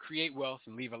supporters to create wealth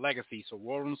and leave a legacy, so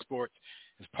War Room Sports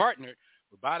is partnered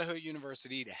with the Hood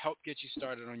University to help get you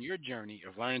started on your journey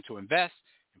of learning to invest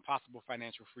in possible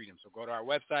financial freedom. So go to our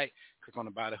website, click on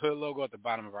the By the Hood logo at the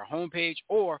bottom of our homepage,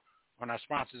 or on our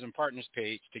sponsors and partners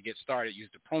page to get started. Use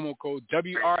the promo code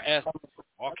WRS,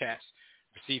 all caps,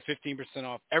 receive 15%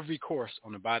 off every course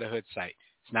on the By the Hood site.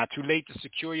 It's not too late to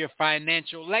secure your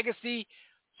financial legacy,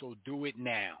 so do it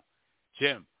now.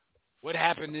 Jim, what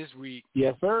happened this week?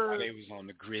 Yes, sir. They was on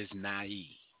the Grizz Naive.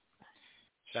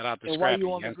 Shout out to Scrappy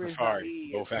and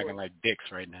Safari, both acting like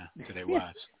dicks right now to their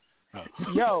wives.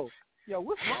 Oh. Yo,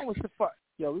 what's wrong with the fuck?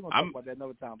 Yo, we're going to talk about that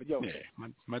another time. But yo,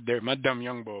 my dumb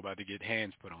young boy about to get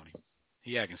hands put on him.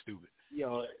 He acting stupid.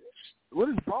 Yo, what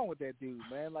is wrong with that dude,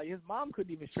 man? Like, his mom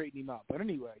couldn't even straighten him out. But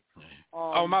anyway.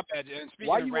 Oh, my bad. And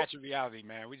speaking of Ratchet Reality,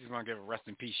 man, we just want to give a rest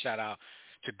in peace shout out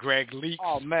to Greg Leaks.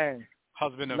 Oh, man.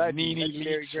 Husband of Nene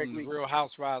Leaks from the Real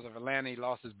Housewives of Atlanta. He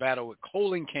lost his battle with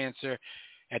colon cancer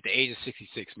at the age of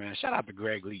 66, man. Shout out to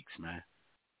Greg Leaks, man.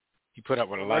 He put up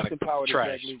with a lot of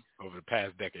trash over the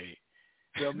past decade.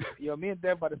 Yo, me and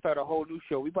Dev about to start a whole new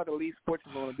show. We about to leave sports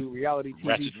and going to do reality TV.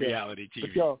 Ratchet Reality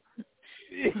TV.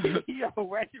 But yo,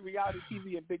 Ratchet Reality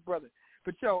TV and Big Brother.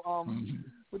 But yo,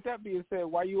 with that being said,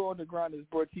 While You On the Grind is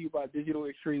brought to you by Digital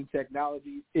Extreme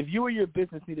Technologies. If you or your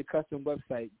business need a custom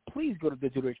website, please go to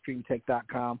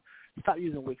digitalextremetech.com. Stop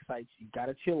using Wix sites. You got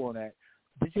to chill on that.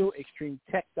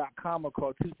 digitalextremetech.com or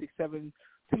call 267-205-4203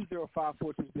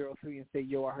 and say,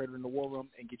 yo, I heard it in the War Room,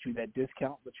 and get you that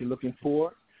discount that you're looking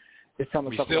for. We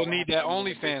still need that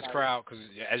OnlyFans crowd because,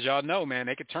 as y'all know, man,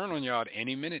 they could turn on y'all at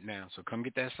any minute now. So come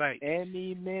get that site.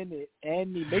 Any minute.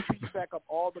 Make sure you back up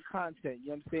all the content.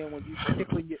 You understand? When you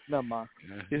particularly get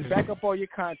just back up all your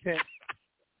content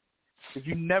because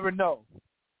you never know.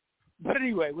 But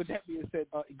anyway, with that being said,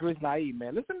 Grizz Naive,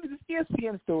 man, listen to this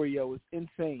ESPN story, yo. It's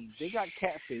insane. They got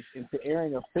catfish into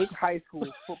airing a fake high school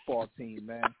football team,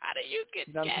 man. How do you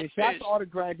get catfish? Shout out to all the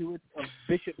graduates of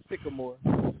Bishop Sycamore.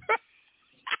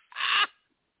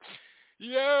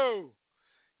 Yo,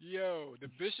 the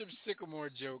Bishop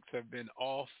Sycamore jokes have been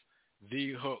off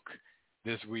the hook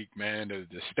this week, man. The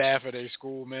staff of their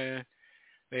school, man,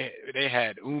 they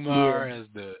had Umar as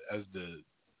the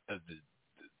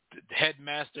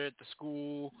headmaster at the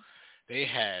school. They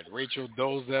had Rachel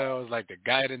Dozell as like the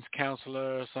guidance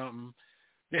counselor or something.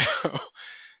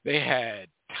 They had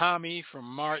Tommy from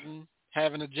Martin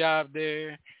having a job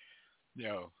there.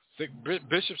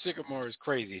 Bishop Sycamore is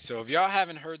crazy. So if y'all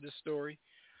haven't heard this story,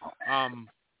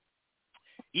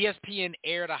 ESPN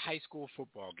aired a high school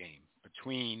football game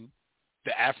between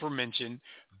the aforementioned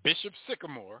Bishop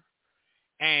Sycamore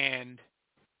and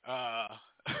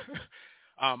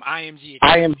IMG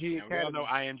Academy. We all know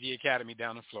IMG Academy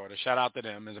down in Florida. Shout out to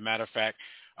them. As a matter of fact,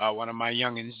 one of my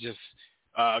youngins just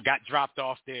got dropped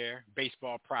off there,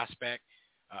 baseball prospect,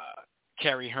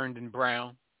 Kerry Herndon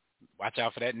Brown. Watch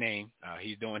out for that name.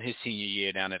 He's doing his senior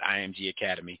year down at IMG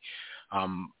Academy,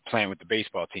 playing with the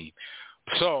baseball team.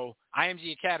 So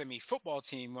IMG Academy football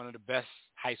team, one of the best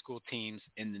high school teams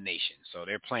in the nation. So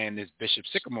they're playing this Bishop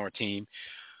Sycamore team.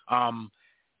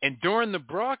 And during the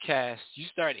broadcast, you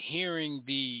start hearing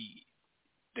the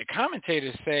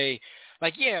commentators say,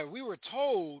 like, yeah, we were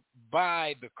told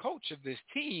by the coach of this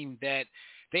team that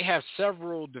they have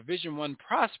several Division I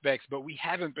prospects, but we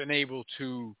haven't been able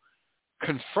to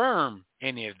confirm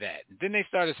any of that. And then they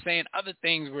started saying other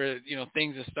things where,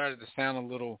 things have started to sound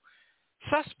a little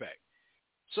suspect.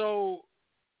 So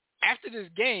after this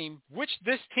game, which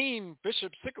this team,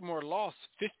 Bishop Sycamore, lost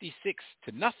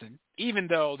 56-0, even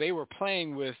though they were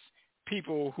playing with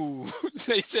people who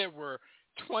they said were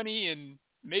 20 and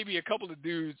maybe a couple of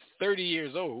dudes 30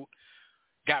 years old,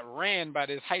 got ran by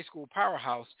this high school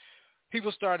powerhouse,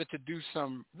 people started to do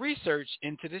some research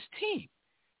into this team.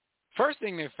 First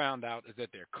thing they found out is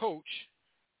that their coach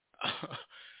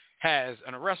has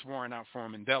an arrest warrant out for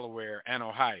him in Delaware and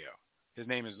Ohio. His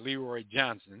name is Leroy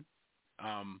Johnson.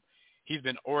 He's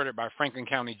been ordered by Franklin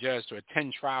County judge to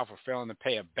attend trial for failing to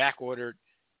pay a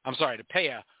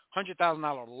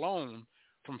 $100,000 loan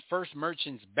from First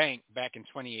Merchants Bank back in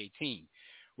 2018.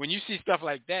 When you see stuff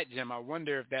like that, Jim, I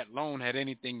wonder if that loan had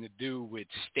anything to do with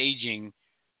staging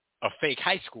a fake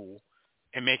high school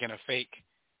and making a fake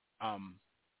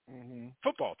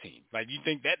football team. Like, you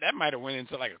think that might have went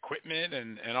into like equipment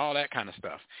and all that kind of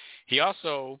stuff. He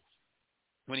also,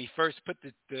 when he first put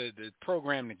the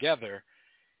program together,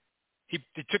 he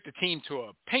took the team to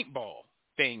a paintball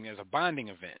thing as a bonding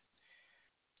event.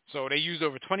 So they used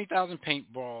over 20,000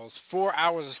 paintballs, 4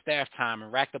 hours of staff time,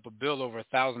 and racked up a bill over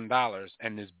 $1,000,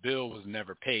 and this bill was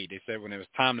never paid. They said when it was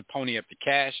time to pony up the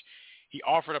cash, he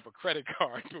offered up a credit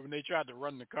card, but when they tried to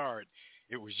run the card,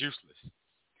 it was useless.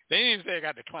 They didn't even say it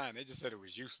got declined. They just said it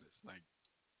was useless. Like,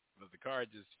 was the card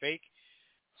just fake?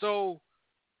 So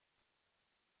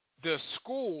the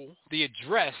school, the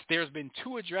address, there's been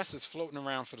 2 addresses floating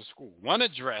around for the school. One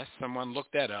address, someone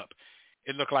looked that up,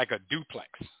 it looked like a duplex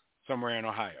somewhere in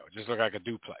Ohio. It just looked like a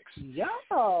duplex.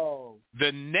 Yo!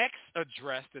 The next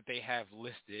address that they have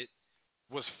listed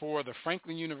was for the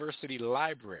Franklin University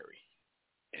Library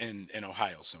in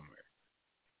Ohio somewhere.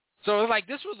 So it's like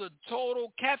this was a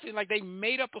total catfish. Like, they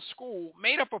made up a school,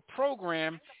 made up a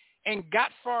program, and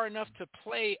got far enough to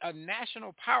play a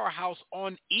national powerhouse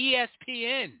on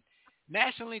ESPN,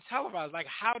 nationally televised. Like,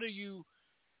 how does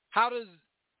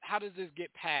this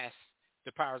get past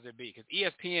the powers that be? Because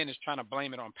ESPN is trying to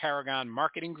blame it on Paragon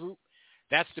Marketing Group.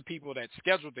 That's the people that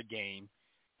scheduled the game.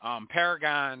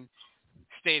 Paragon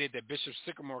stated that Bishop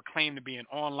Sycamore claimed to be an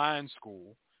online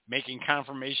school, making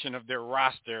confirmation of their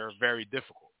roster very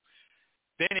difficult.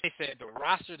 Then they said the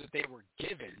roster that they were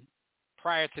given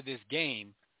prior to this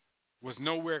game was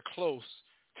nowhere close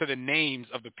to the names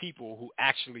of the people who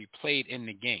actually played in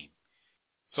the game.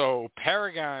 So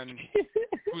Paragon,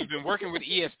 who's been working with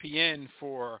ESPN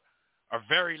for a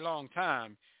very long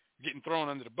time, getting thrown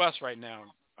under the bus right now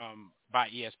by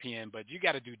ESPN. But you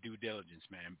got to do due diligence,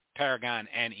 man. Paragon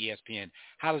and ESPN.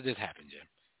 How does this happen, Jim?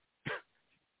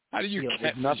 How do you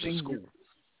catfish a school?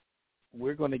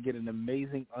 We're going to get an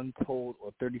amazing Untold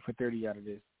or 30 for 30 out of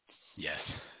this. Yes.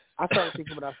 I started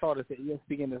thinking when I saw this that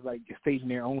ESPN is like staging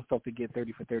their own stuff to get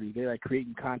 30 for 30. They're like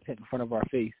creating content in front of our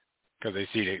face. Because they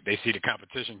see the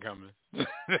competition coming.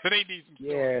 They need some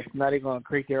stories. Now they're going to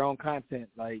create their own content.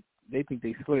 Like, they think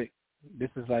they slick.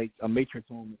 This is like a Matrix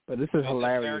moment. But this is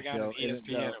hilarious, Paragon and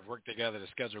ESPN have worked together to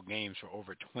schedule games for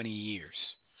over 20 years.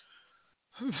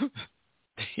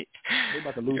 They're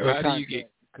about to lose their content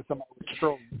because somebody was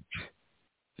trolling.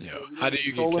 How do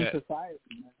you get society,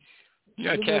 man? You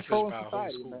got catfish by a whole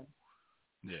school. Man.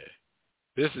 Yeah.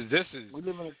 This is we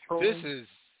live in a trolling society.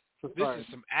 This is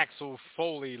some Axel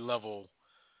Foley level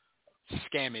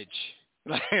scammage.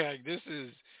 Like this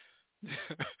is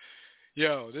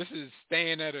this is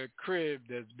staying at a crib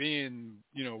that's being,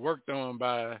 worked on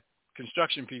by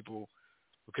construction people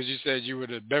because you said you were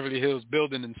the Beverly Hills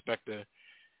building inspector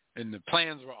and the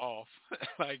plans were off.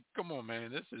 Like, come on,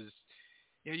 man. This is,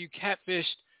 you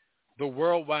catfished the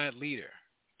worldwide leader.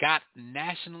 got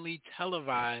nationally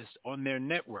televised on their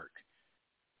network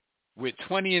with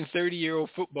 20 and 30-year-old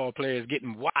football players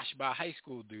getting washed by high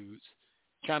school dudes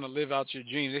trying to live out your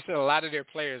dreams. They said a lot of their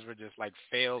players were just like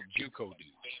failed JUCO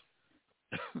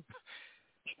dudes.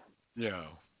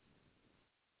 Yo.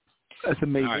 That's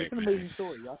amazing. Right, it's an amazing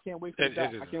story. I can't wait for the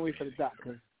doc. I can't wait for the doc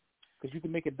because you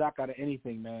can make a doc out of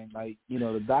anything, man. Like, you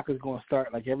know, the doc is going to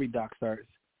start like every doc starts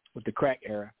with the crack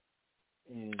era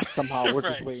and somehow work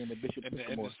its way into Bishop Sycamore.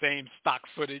 And the same stock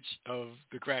footage of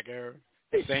the crack era.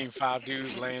 The same 5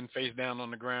 dudes laying face down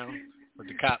on the ground with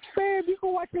the cops. Man, you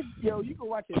can watch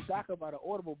a doc about an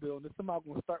automobile and it's somehow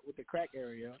going to start with the crack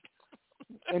era, yo.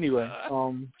 Anyway,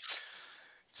 started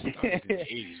in the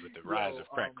 80s with the rise of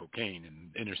crack cocaine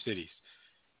in inner cities.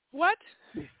 What?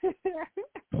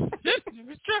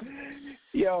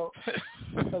 Yo,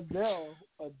 Adele,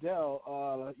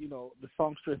 you know, the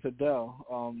songstress Adele,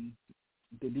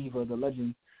 the diva, the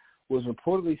legend, was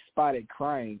reportedly spotted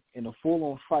crying in a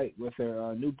full-on fight with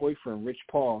her new boyfriend, Rich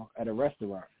Paul, at a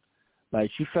restaurant.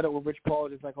 Like, she fed up with Rich Paul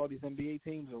just like all these NBA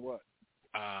teams or what?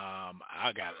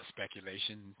 I got a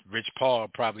speculation. Rich Paul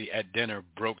probably at dinner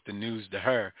broke the news to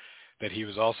her that he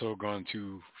was also going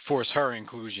to force her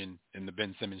inclusion in the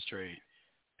Ben Simmons trade.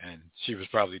 And she was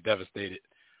probably devastated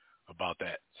about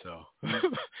that. So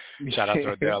shout out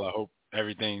to Adele. I hope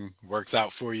everything works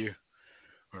out for you.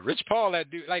 But Rich Paul,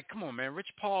 that dude, like, come on, man.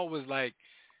 Rich Paul was like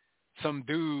some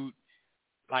dude,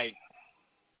 like,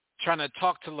 trying to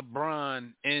talk to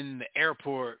LeBron in the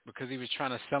airport because he was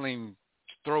trying to sell him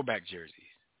throwback jerseys.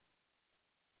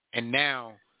 And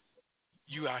now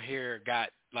you out here got,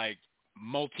 like,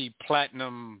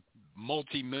 multi-platinum,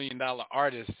 multi-million-dollar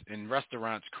artists in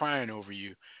restaurants crying over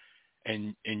you,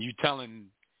 and you telling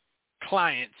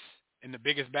clients in the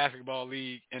biggest basketball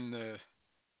league in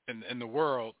the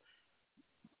world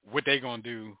what they gonna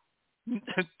do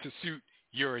to suit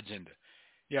your agenda.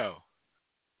 Yo,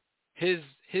 his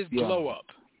blow up,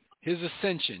 his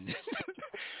ascension,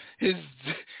 his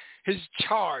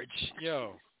charge.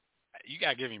 Yo, you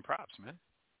gotta give him props, man.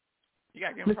 You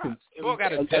gotta give him props. Boy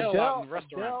got Adele out in the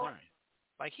restaurant crying.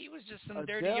 Like he was just some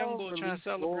dirty young boy trying to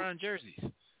sell LeBron jerseys.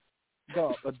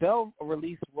 Adele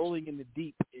released "Rolling in the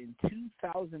Deep" in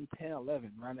 2010-11.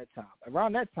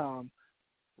 Around that time,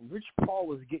 Rich Paul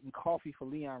was getting coffee for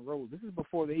Leon Rose. This is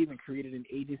before they even created an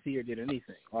agency or did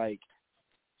anything. Like,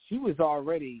 she was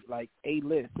already, like,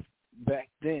 A-list back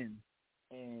then.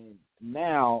 And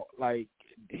now, like,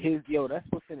 that's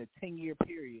within a 10-year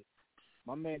period.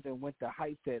 My man then went to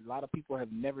heights that a lot of people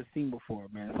have never seen before,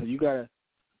 man. So you gotta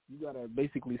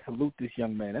basically salute this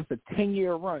young man. That's a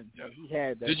 10-year run that he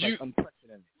had that's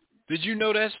unprecedented. Did you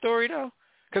know that story, though?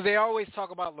 Because they always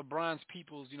talk about LeBron's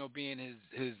peoples, you know, being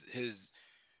his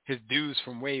dudes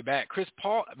from way back. Rich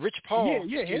Paul. He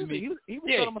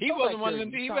wasn't one of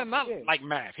them. He was not like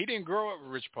Math. He didn't grow up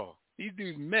with Rich Paul. These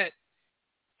dudes met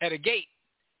at a gate,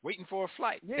 waiting for a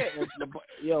flight. Yeah,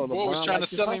 LeBron was trying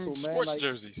to sell him sports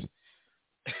jerseys.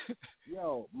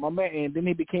 Yo, my man, and then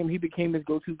he became his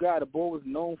go-to guy. The boy was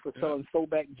known for selling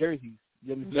throwback jerseys.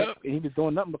 And he was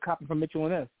doing nothing but copying from Mitchell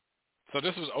and Ness. So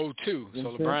this was 2002.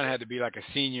 So LeBron had to be like a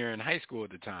senior in high school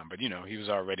at the time, but you know he was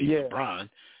already LeBron.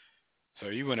 So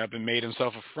he went up and made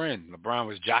himself a friend. LeBron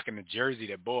was jocking the jersey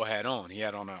that Bull had on. He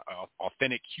had on a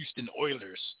authentic Houston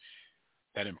Oilers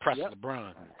that impressed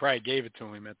LeBron. Probably gave it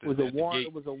to him at the gate.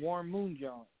 It was a Warren Moon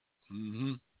joint.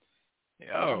 Mm-hmm.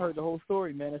 I heard the whole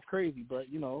story, man. It's crazy, but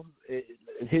you know,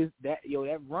 that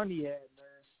run he had,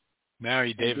 man. Now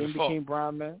he David Falk. Became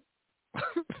Brown, man.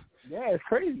 Yeah, it's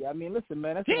crazy. I mean, listen,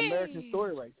 man, that's an American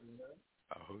story right there, man.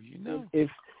 Oh, you know.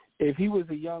 If he was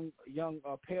a young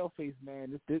pale-faced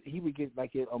man, he would get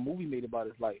like a movie made about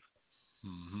his life.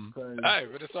 Mm-hmm. Hey,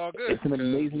 but it's all good. It's an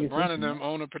amazing. LeBron and them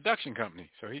own a production company,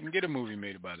 so he can get a movie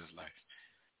made about his life.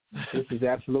 This is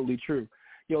absolutely true.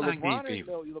 Yo,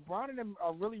 LeBron and them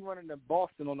are really running the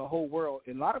Boston on the whole world,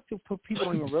 and a lot of people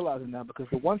don't even realize it now because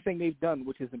the one thing they've done,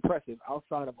 which is impressive,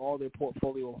 outside of all their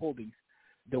portfolio holdings,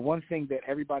 the one thing that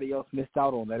everybody else missed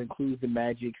out on, that includes the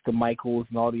Magics, the Michaels,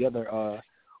 and all the other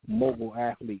mogul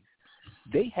athletes,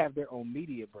 they have their own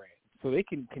media brand. So they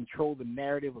can control the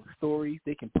narrative of stories.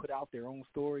 They can put out their own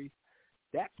stories.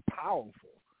 That's powerful.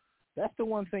 That's the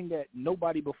one thing that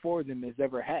nobody before them has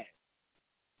ever had.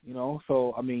 You know,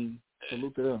 so, I mean,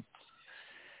 salute to them.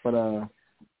 But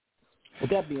with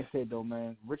that being said, though,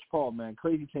 man, Rich Paul, man,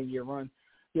 crazy 10-year run.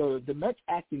 Yo, the Mets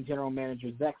acting general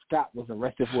manager, Zach Scott, was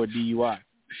arrested for a DUI.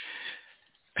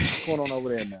 What's going on over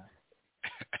there, man?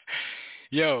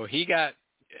 Yo,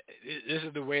 this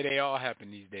is the way they all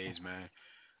happen these days, man.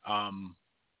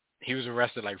 He was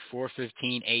arrested like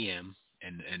 4:15 a.m.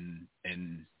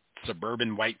 in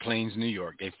suburban White Plains, New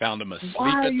York. They found him asleep Why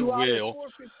at the are you wheel.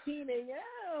 out at 4:15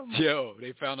 a.m.? Yo,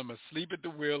 they found him asleep at the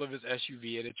wheel of his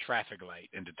SUV at a traffic light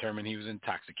and determined he was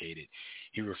intoxicated.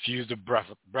 He refused a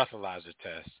breathalyzer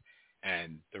test,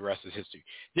 and the rest is history.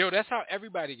 Yo, that's how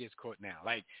everybody gets caught now.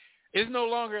 Like, it's no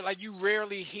longer like you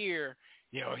rarely hear,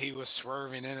 he was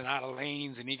swerving in and out of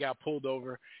lanes and he got pulled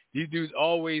over. These dudes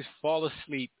always fall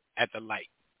asleep at the light.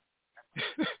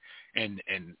 and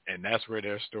that's where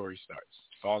their story starts.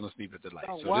 Falling asleep at the light.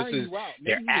 So this is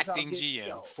their acting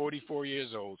GM, 44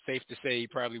 years old. Safe to say he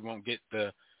probably won't get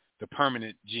the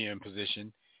permanent GM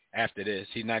position after this.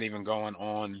 He's not even going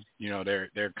on,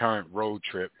 their current road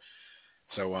trip.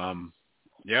 So,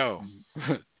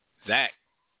 Zach.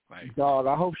 Like, dog,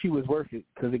 I hope she was worth it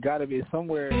because it got to be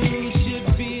somewhere. You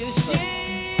should be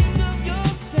ashamed of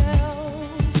yourself.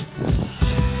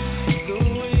 The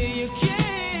way you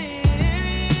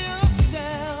carry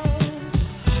yourself.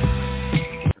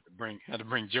 Had to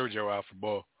bring JoJo out for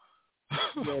ball.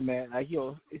 Yeah, man. Like,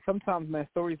 sometimes, man,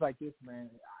 stories like this, man,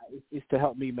 it's to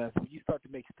help me, man. So when you start to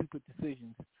make stupid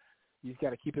decisions, you just got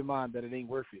to keep in mind that it ain't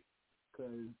worth it.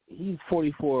 Because he's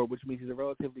 44, which means he's a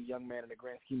relatively young man in the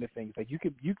grand scheme of things. Like, you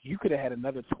could have had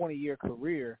another 20-year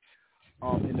career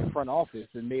in the front office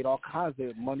and made all kinds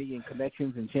of money and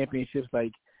connections and championships.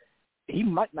 Like, he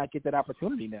might not get that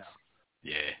opportunity now.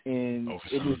 Yeah. And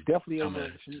it was definitely over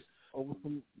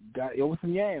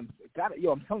some yams.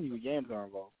 I'm telling you, yams are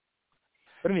involved.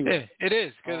 But anyway. Yeah, it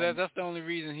is, because that's the only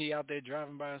reason he out there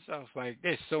driving by himself. Like,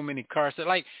 there's so many cars.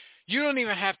 Like, you don't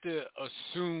even have to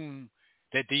assume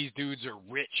that these dudes are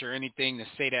rich or anything to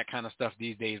say that kind of stuff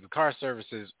these days. The car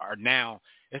services are now,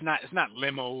 it's not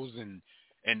limos and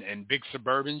big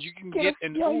Suburbans. You can get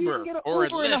an Uber or a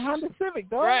Lyft. And a Honda Civic,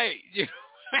 dog. Right. You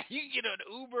can get an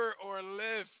Uber or a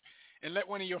Lyft and let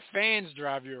one of your fans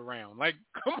drive you around. Like,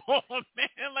 come on,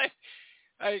 man. Like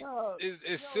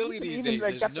it's silly these days.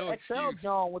 Like, There's got no the XL excuse.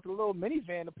 John with a little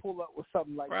minivan to pull up with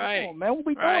something like that. Right. Come on, man. What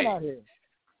we doing out here?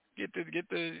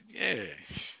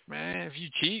 Man, if you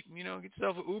cheap, get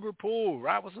yourself an Uber pool,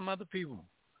 ride with some other people,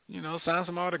 sign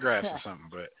some autographs or something,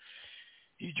 but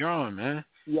you drawing, man.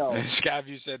 Yo. And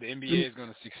Skyview said the NBA is going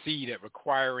to succeed at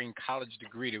requiring college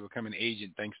degree to become an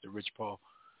agent thanks to Rich Paul.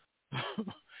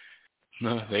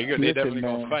 No, they definitely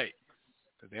going to fight.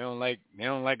 Cause they don't like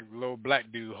a little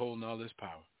black dude holding all this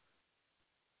power.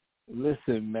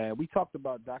 Listen, man, we talked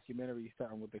about documentaries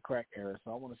starting with the crack era,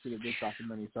 so I want to see if this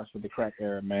documentary starts with the crack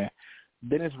era, man.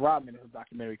 Dennis Rodman has a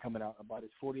documentary coming out about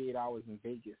his 48 hours in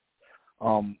Vegas.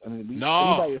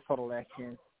 Anybody that saw The Last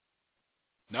Chance?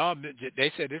 No,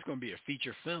 they said it's going to be a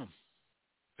feature film.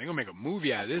 They're going to make a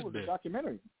movie out of this bit.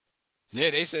 Documentary.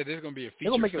 Yeah, they said there's going to be a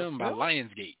feature film by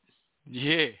Lionsgate.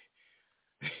 Yeah.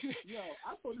 Yo,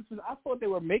 I thought they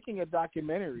were making a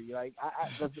documentary. Like,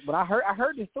 when I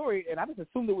heard the story, and I just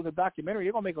assumed it was a documentary.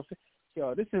 They're gonna make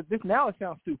this now. It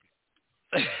sounds stupid.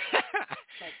 Like,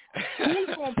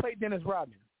 who's gonna play Dennis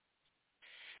Rodman?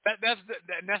 That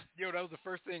was the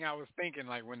first thing I was thinking.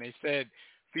 Like, when they said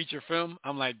feature film,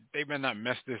 I'm like, they better not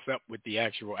mess this up with the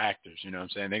actual actors. You know what I'm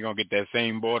saying? They're gonna get that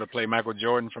same boy to play Michael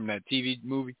Jordan from that TV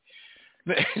movie.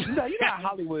 You know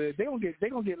Hollywood. They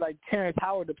gonna get like Terrence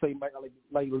Howard to play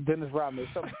like Dennis Rodman or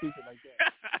something stupid like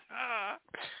that.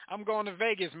 I'm going to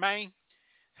Vegas, man.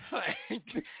 I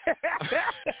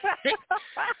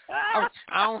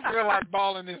don't feel like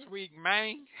balling this week,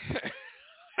 man.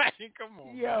 Come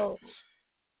on, yo.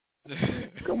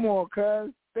 Come on,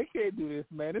 cuz. They can't do this,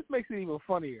 man. This makes it even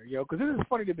funnier, yo, because this is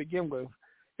funny to begin with.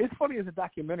 It's funny as a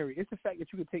documentary. It's the fact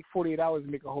that you could take 48 hours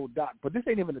and make a whole doc. But this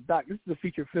ain't even a doc. This is a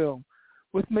feature film,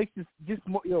 which makes this just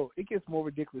more, it gets more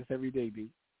ridiculous every day, B.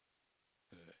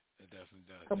 It definitely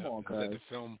does. Come on, cuz. The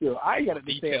film I got to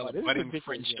detail about a budding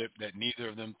friendship that neither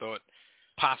of them thought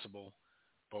possible,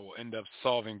 but will end up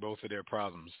solving both of their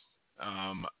problems.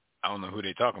 I don't know who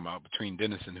they're talking about between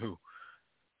Dennis and who.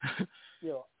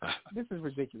 Yo, this is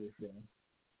ridiculous, man.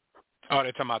 Oh,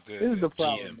 they're talking about the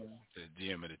problem, GM, man. the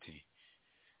GM of the team.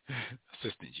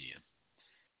 Assistant GM.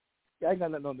 Yeah, I ain't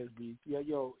got nothing on this, B.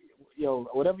 Yo,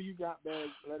 whatever you got, man,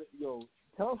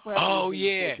 tell us what happened. Oh,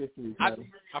 yeah.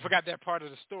 I forgot that part of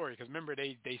the story because, remember,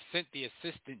 they sent the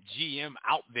assistant GM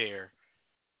out there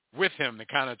with him to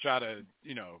kind of try to,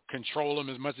 control him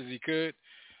as much as he could.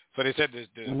 So they said the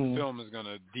film is going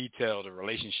to detail the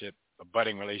relationship, a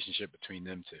budding relationship between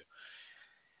them two.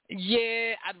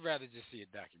 Yeah, I'd rather just see a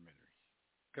documentary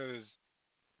because,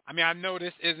 I know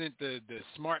this isn't the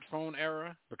smartphone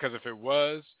era because if it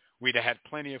was, we'd have had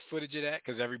plenty of footage of that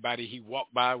because everybody he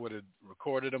walked by would have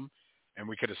recorded him and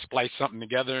we could have spliced something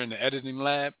together in the editing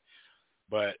lab.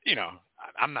 But,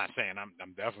 I'm not saying I'm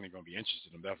definitely going to be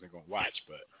interested. I'm definitely going to watch.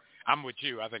 But I'm with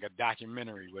you. I think a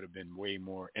documentary would have been way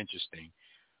more interesting.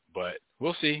 But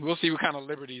we'll see. We'll see what kind of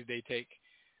liberties they take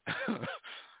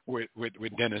with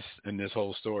Dennis in this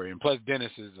whole story. And plus,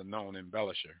 Dennis is a known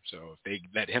embellisher. So if they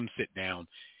let him sit down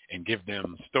and give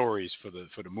them stories for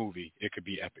the movie, it could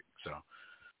be epic. So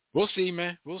we'll see,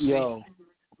 man. We'll see. Yo.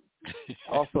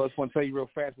 Also, I just want to tell you real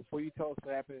fast before you tell us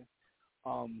what happened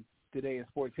today in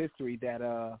sports history that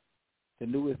the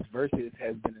newest versus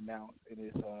has been announced. It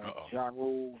is Ja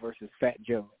Rule versus Fat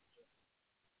Joe.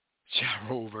 Ja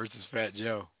Rule versus Fat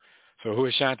Joe. So who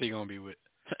is Shanti gonna be with?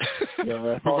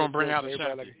 Yo, who's gonna bring out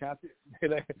Ashanti?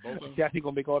 Like Ashanti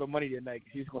gonna make all the money tonight.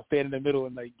 She's gonna stand in the middle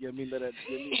and let that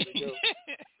go.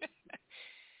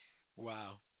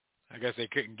 Wow. I guess they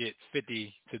couldn't get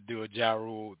 50 to do a Ja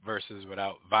Rule versus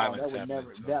without violence happening.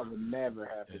 That would never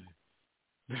happen.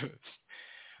 Yeah.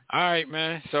 All right,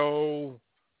 man. So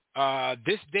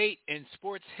this date in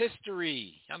sports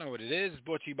history. I know what it is. It's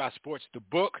brought to you by Sports the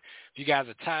Book. If you guys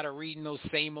are tired of reading those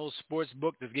same old sports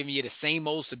book that's giving you the same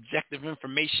old subjective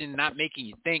information, not making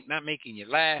you think, not making you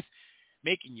laugh,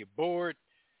 making you bored,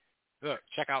 look,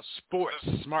 check out Sports.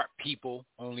 Smart people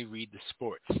only read the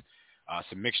sports.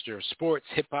 It's a mixture of sports,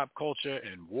 hip-hop culture,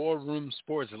 and war room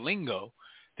sports lingo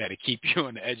that'll keep you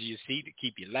on the edge of your seat, to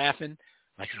keep you laughing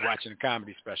like you're watching a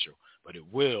comedy special. But it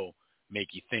will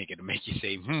make you think. It'll make you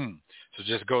say, So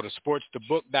just go to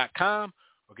sportsthebook.com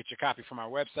or get your copy from our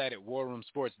website at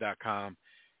warroomsports.com.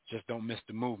 Just don't miss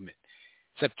the movement.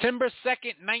 September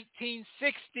 2nd,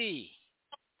 1960.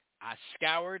 I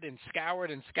scoured and scoured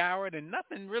and scoured, and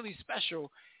nothing really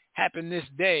special happened this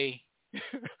day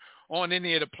on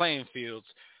any of the playing fields.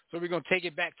 So we're going to take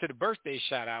it back to the birthday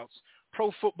shout-outs.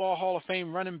 Pro Football Hall of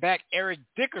Fame running back Eric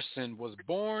Dickerson was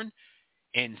born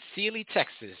in Sealy,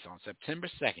 Texas on September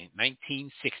 2nd,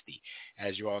 1960.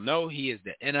 As you all know, he is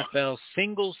the NFL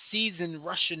single-season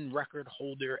rushing record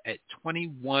holder at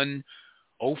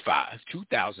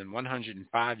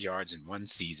 2,105 yards in one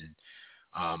season.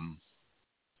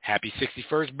 Happy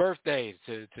 61st birthday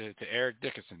to Eric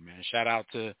Dickerson, man. Shout out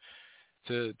to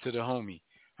the homie.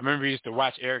 I remember I used to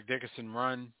watch Eric Dickerson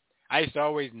run. I used to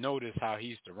always notice how he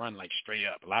used to run like straight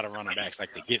up. A lot of running backs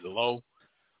like to get low.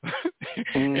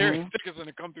 Eric Dickerson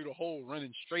to come through the hole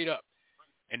running straight up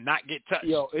and not get touched.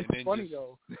 Yo, it's funny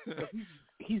though.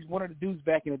 He's one of the dudes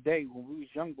back in the day when we was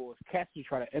young boys. Cats used to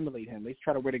try to emulate him. They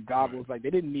try to wear the goggles like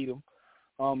they didn't need them,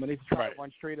 and they try to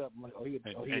run straight up. I'm like,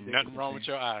 and nothing wrong with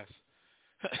your eyes.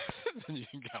 You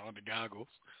got on the goggles.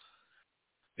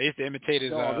 They used to imitate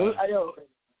his.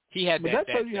 He had that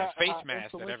face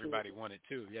mask that everybody wanted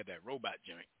too. He had that robot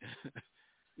joint.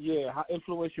 Yeah, how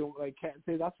influential like Cat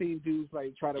says. I've seen dudes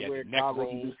like try to wear goggles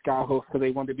and do sky hooks because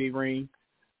they wanted to be green.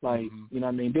 Like, you know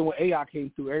what I mean? Then when AI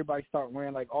came through, everybody started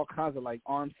wearing like all kinds of like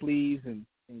arm sleeves and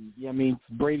you know what I mean,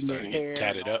 braiding their hair,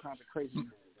 tatted all up. Kinds of crazy.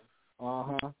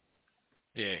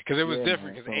 Yeah, because it was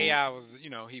different. Because AI was,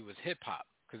 he was hip hop.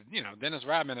 Because Dennis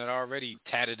Rodman had already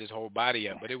tatted his whole body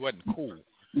up, but it wasn't cool.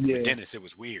 Yeah. For Dennis, it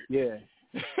was weird. Yeah.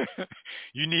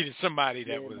 You needed somebody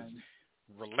that was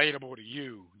relatable to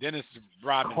you. Dennis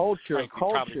Rodman, culture.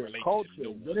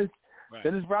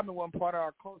 Dennis Rodman wasn't part of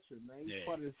our culture, man. He's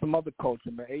part of some other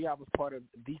culture, man. AI was part of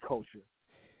the culture.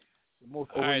 The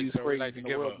most overused phrase in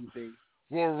the world these days.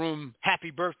 War Room,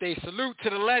 happy birthday salute to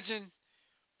the legend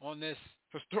on this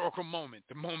historical moment,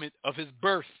 the moment of his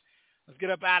birth. Let's get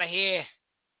up out of here.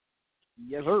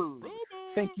 Yes, sir.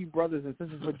 Thank you, brothers and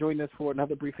sisters, for joining us for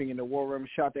another briefing in the War Room.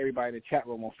 Shout out to everybody in the chat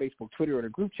room on Facebook, Twitter, or the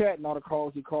group chat, and all the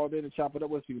calls you called in and chop it up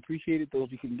with us. We appreciate it.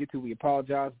 Those we couldn't get to, we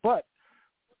apologize. But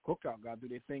Cookout got to do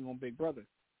their thing on Big Brother.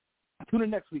 Tune in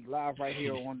next week live right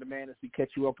here on demand as we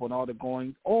catch you up on all the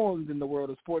goings-ons in the world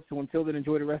of sports. So until then,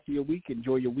 enjoy the rest of your week.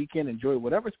 Enjoy your weekend. Enjoy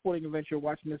whatever sporting event you're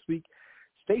watching this week.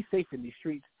 Stay safe in these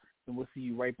streets. And we'll see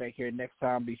you right back here next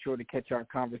time. Be sure to catch our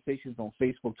conversations on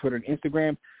Facebook, Twitter, and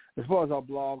Instagram, as well as our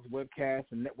blogs,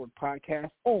 webcasts, and network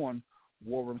podcasts on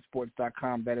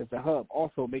warroomsports.com. That is the hub.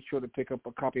 Also, make sure to pick up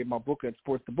a copy of my book at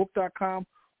sportsthebook.com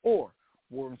or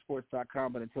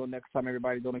warroomsports.com. But until next time,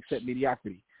 everybody, don't accept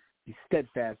mediocrity. Be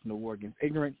steadfast in the war against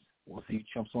ignorance. We'll see you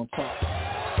chumps on top.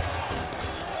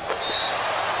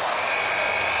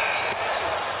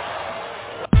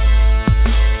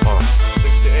 6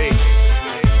 to 8.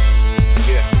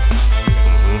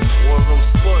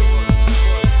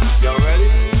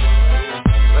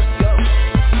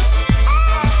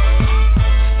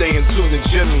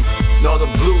 Jimmy, know the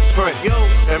blueprint.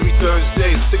 Every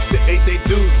Thursday, 6 to 8, they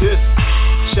do this.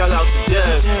 Shout out to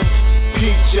Dev,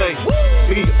 PJ,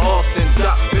 B. Austin,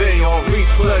 .Bay on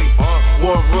replay.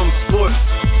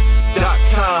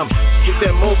 warroomsports.com. Get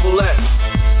that mobile app.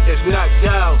 If not,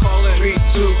 dial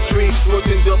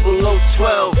 323-140012.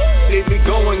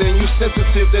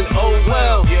 then oh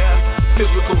well.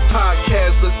 Physical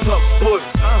podcast, let's talk sports.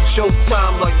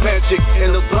 Showtime like magic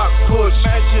in the block push.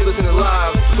 Listen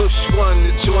live, push one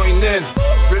to join in.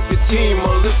 Rip your team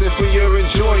or listen for your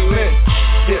enjoyment.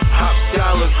 Hip hop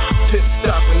scholars, pit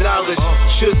stop and knowledge.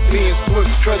 Should be in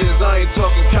sports credits, I ain't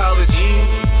talking college.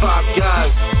 5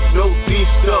 guys, no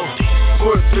beef though.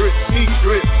 Sports threat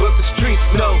secret, but the streets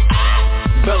know.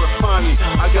 Belafonte,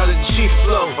 I got a G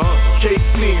flow.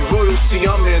 KC, royalty,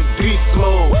 I'm in beast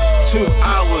mode. 2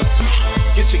 hours,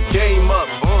 get your game up.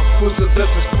 Who's the best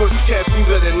in sportscast? You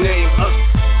better name us.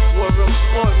 War Room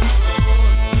Sports.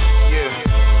 Yeah,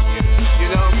 you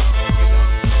know,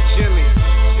 Jimmy,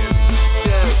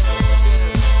 Dez,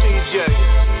 DJ,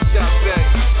 Shot Back,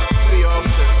 the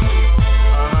Offset.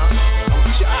 I'm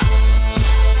shot.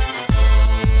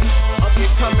 Up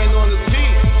and coming on the beat.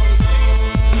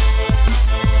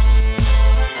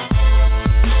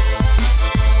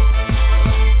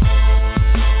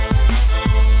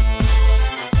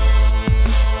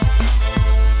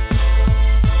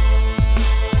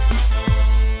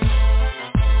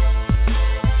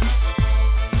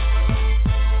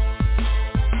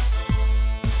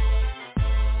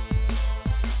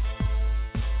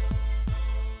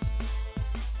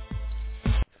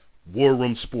 War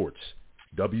Room Sports,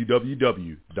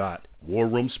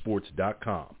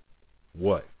 www.warroomsports.com.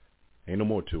 What? Ain't no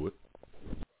more to it.